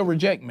you still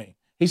reject me.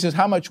 He says,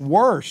 how much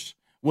worse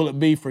will it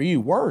be for you?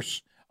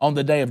 Worse on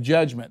the day of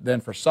judgment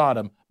than for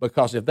Sodom,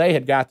 because if they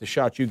had got the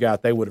shot you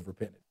got, they would have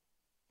repented.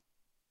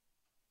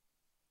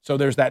 So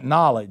there's that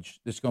knowledge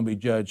that's going to be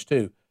judged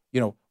too.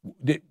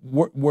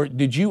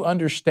 Did you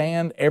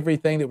understand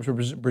everything that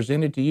was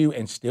presented to you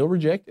and still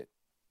reject it?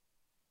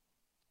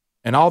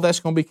 And all that's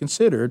going to be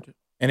considered,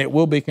 and it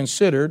will be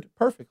considered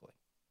perfectly.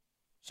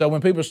 So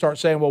when people start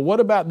saying, well, what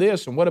about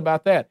this and what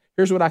about that?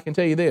 Here's what I can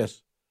tell you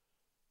this.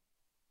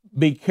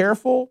 Be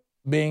careful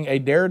being a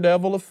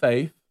daredevil of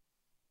faith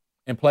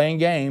and playing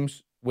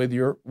games with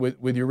your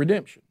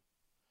redemption.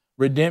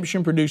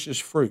 Redemption produces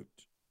fruit.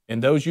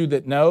 And those of you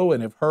that know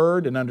and have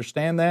heard and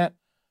understand that,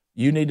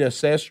 you need to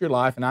assess your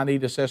life, and I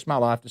need to assess my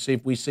life to see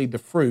if we see the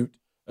fruit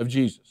of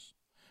Jesus.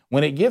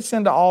 When it gets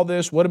into all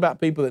this, what about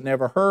people that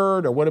never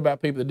heard, or what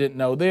about people that didn't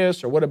know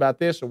this, or what about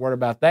this, or what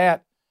about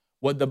that?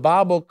 What the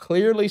Bible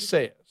clearly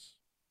says,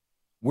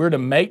 we're to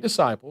make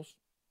disciples,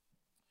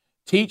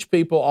 teach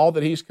people all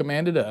that He's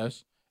commanded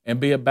us, and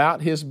be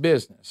about His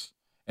business.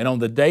 And on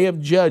the day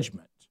of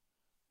judgment,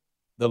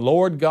 the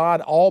Lord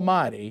God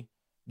Almighty,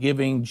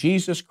 giving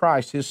Jesus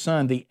Christ, His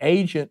Son, the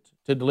agent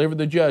to deliver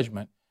the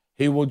judgment,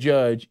 He will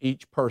judge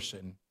each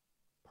person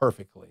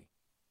perfectly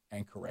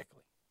and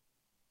correctly.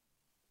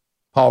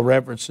 Paul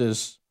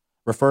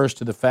refers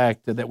to the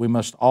fact that we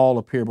must all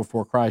appear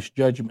before Christ's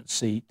judgment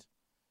seat.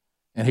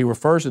 And he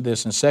refers to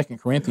this in 2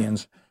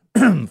 Corinthians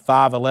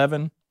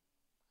 5:11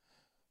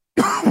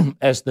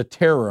 as the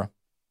terror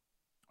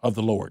of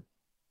the Lord.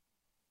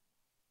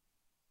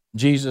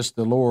 Jesus,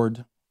 the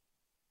Lord,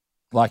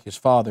 like His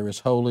Father, is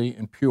holy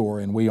and pure,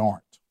 and we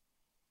aren't.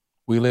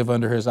 We live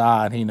under His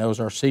eye, and He knows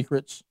our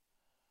secrets.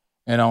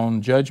 And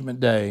on Judgment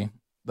Day,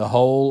 the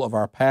whole of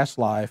our past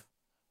life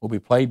will be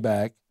played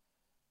back,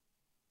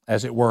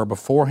 as it were,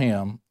 before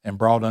Him and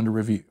brought under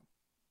review.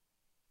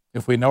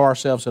 If we know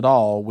ourselves at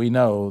all, we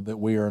know that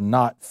we are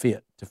not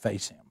fit to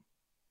face Him.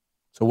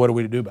 So what are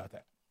we to do about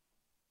that?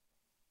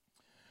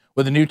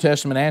 Well, the New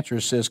Testament answer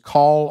says,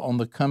 call on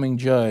the coming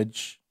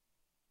judge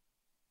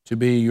to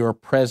be your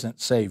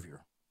present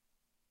Savior.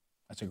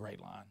 That's a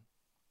great line.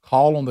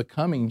 Call on the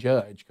coming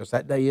judge, because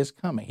that day is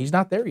coming. He's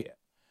not there yet.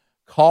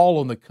 Call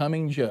on the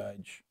coming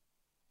judge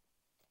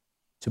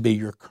to be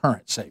your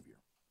current Savior.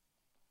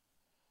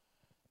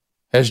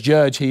 As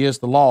judge, He is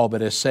the law,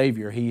 but as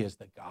Savior, He is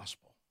the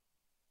gospel.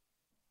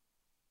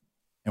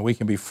 And we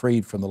can be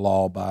freed from the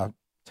law by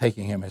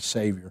taking Him as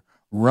Savior.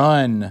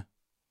 Run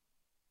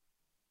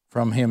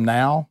from Him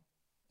now,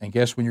 and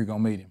guess when you're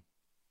going to meet Him?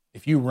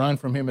 If you run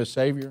from Him as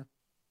Savior,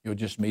 you'll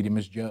just meet Him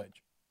as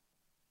judge.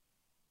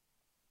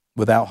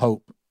 Without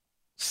hope.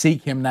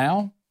 Seek Him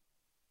now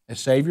as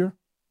Savior,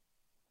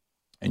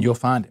 and you'll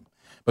find Him.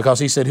 Because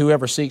He said,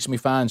 whoever seeks me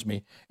finds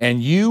me.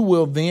 And you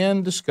will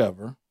then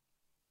discover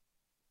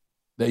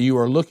that you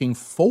are looking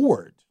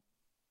forward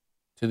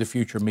to the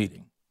future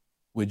meeting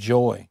with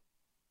joy,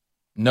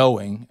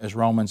 knowing, as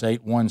Romans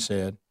 8:1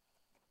 said,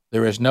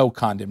 there is no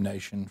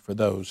condemnation for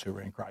those who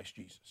are in Christ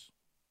Jesus.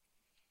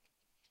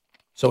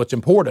 So it's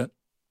important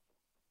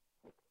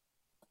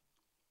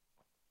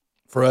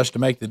for us to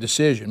make the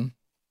decision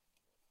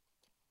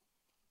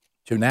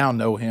to now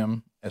know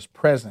Him as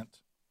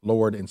present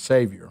Lord and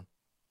Savior.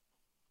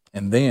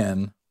 And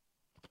then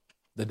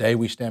the day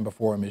we stand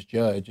before Him as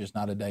judge is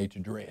not a day to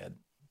dread.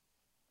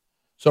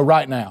 So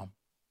right now,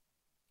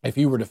 if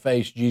you were to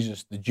face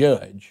Jesus the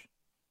judge,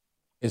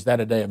 is that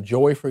a day of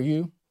joy for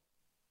you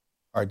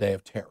or a day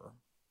of terror?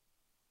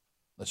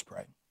 Let's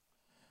pray.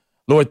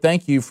 Lord,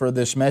 thank you for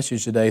this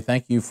message today.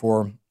 Thank you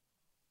for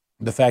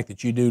the fact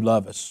that you do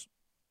love us.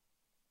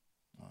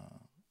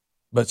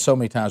 But so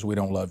many times we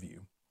don't love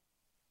you.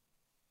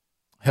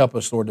 Help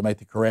us, Lord, to make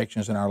the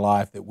corrections in our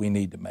life that we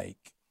need to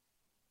make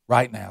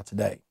right now,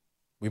 today.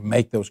 We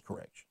make those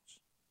corrections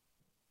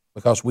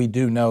because we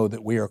do know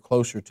that we are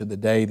closer to the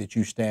day that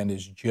you stand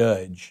as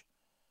judge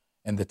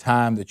and the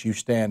time that you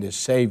stand as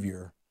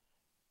Savior.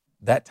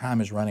 That time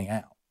is running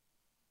out.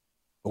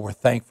 But we're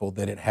thankful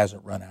that it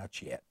hasn't run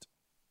out yet.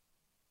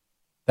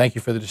 Thank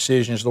you for the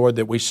decisions, Lord,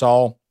 that we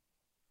saw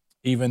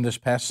even this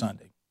past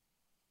Sunday,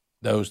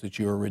 those that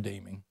you are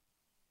redeeming.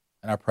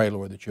 And I pray,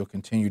 Lord, that you'll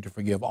continue to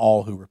forgive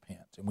all who repent.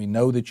 And we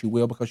know that you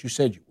will because you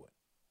said you would.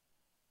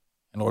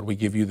 And Lord, we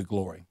give you the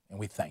glory and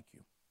we thank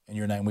you. In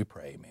your name we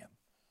pray, amen.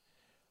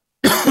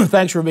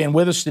 Thanks for being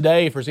with us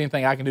today. If there's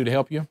anything I can do to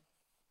help you,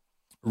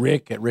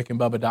 Rick at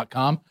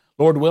rickandbubba.com.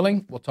 Lord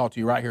willing, we'll talk to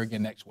you right here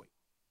again next week.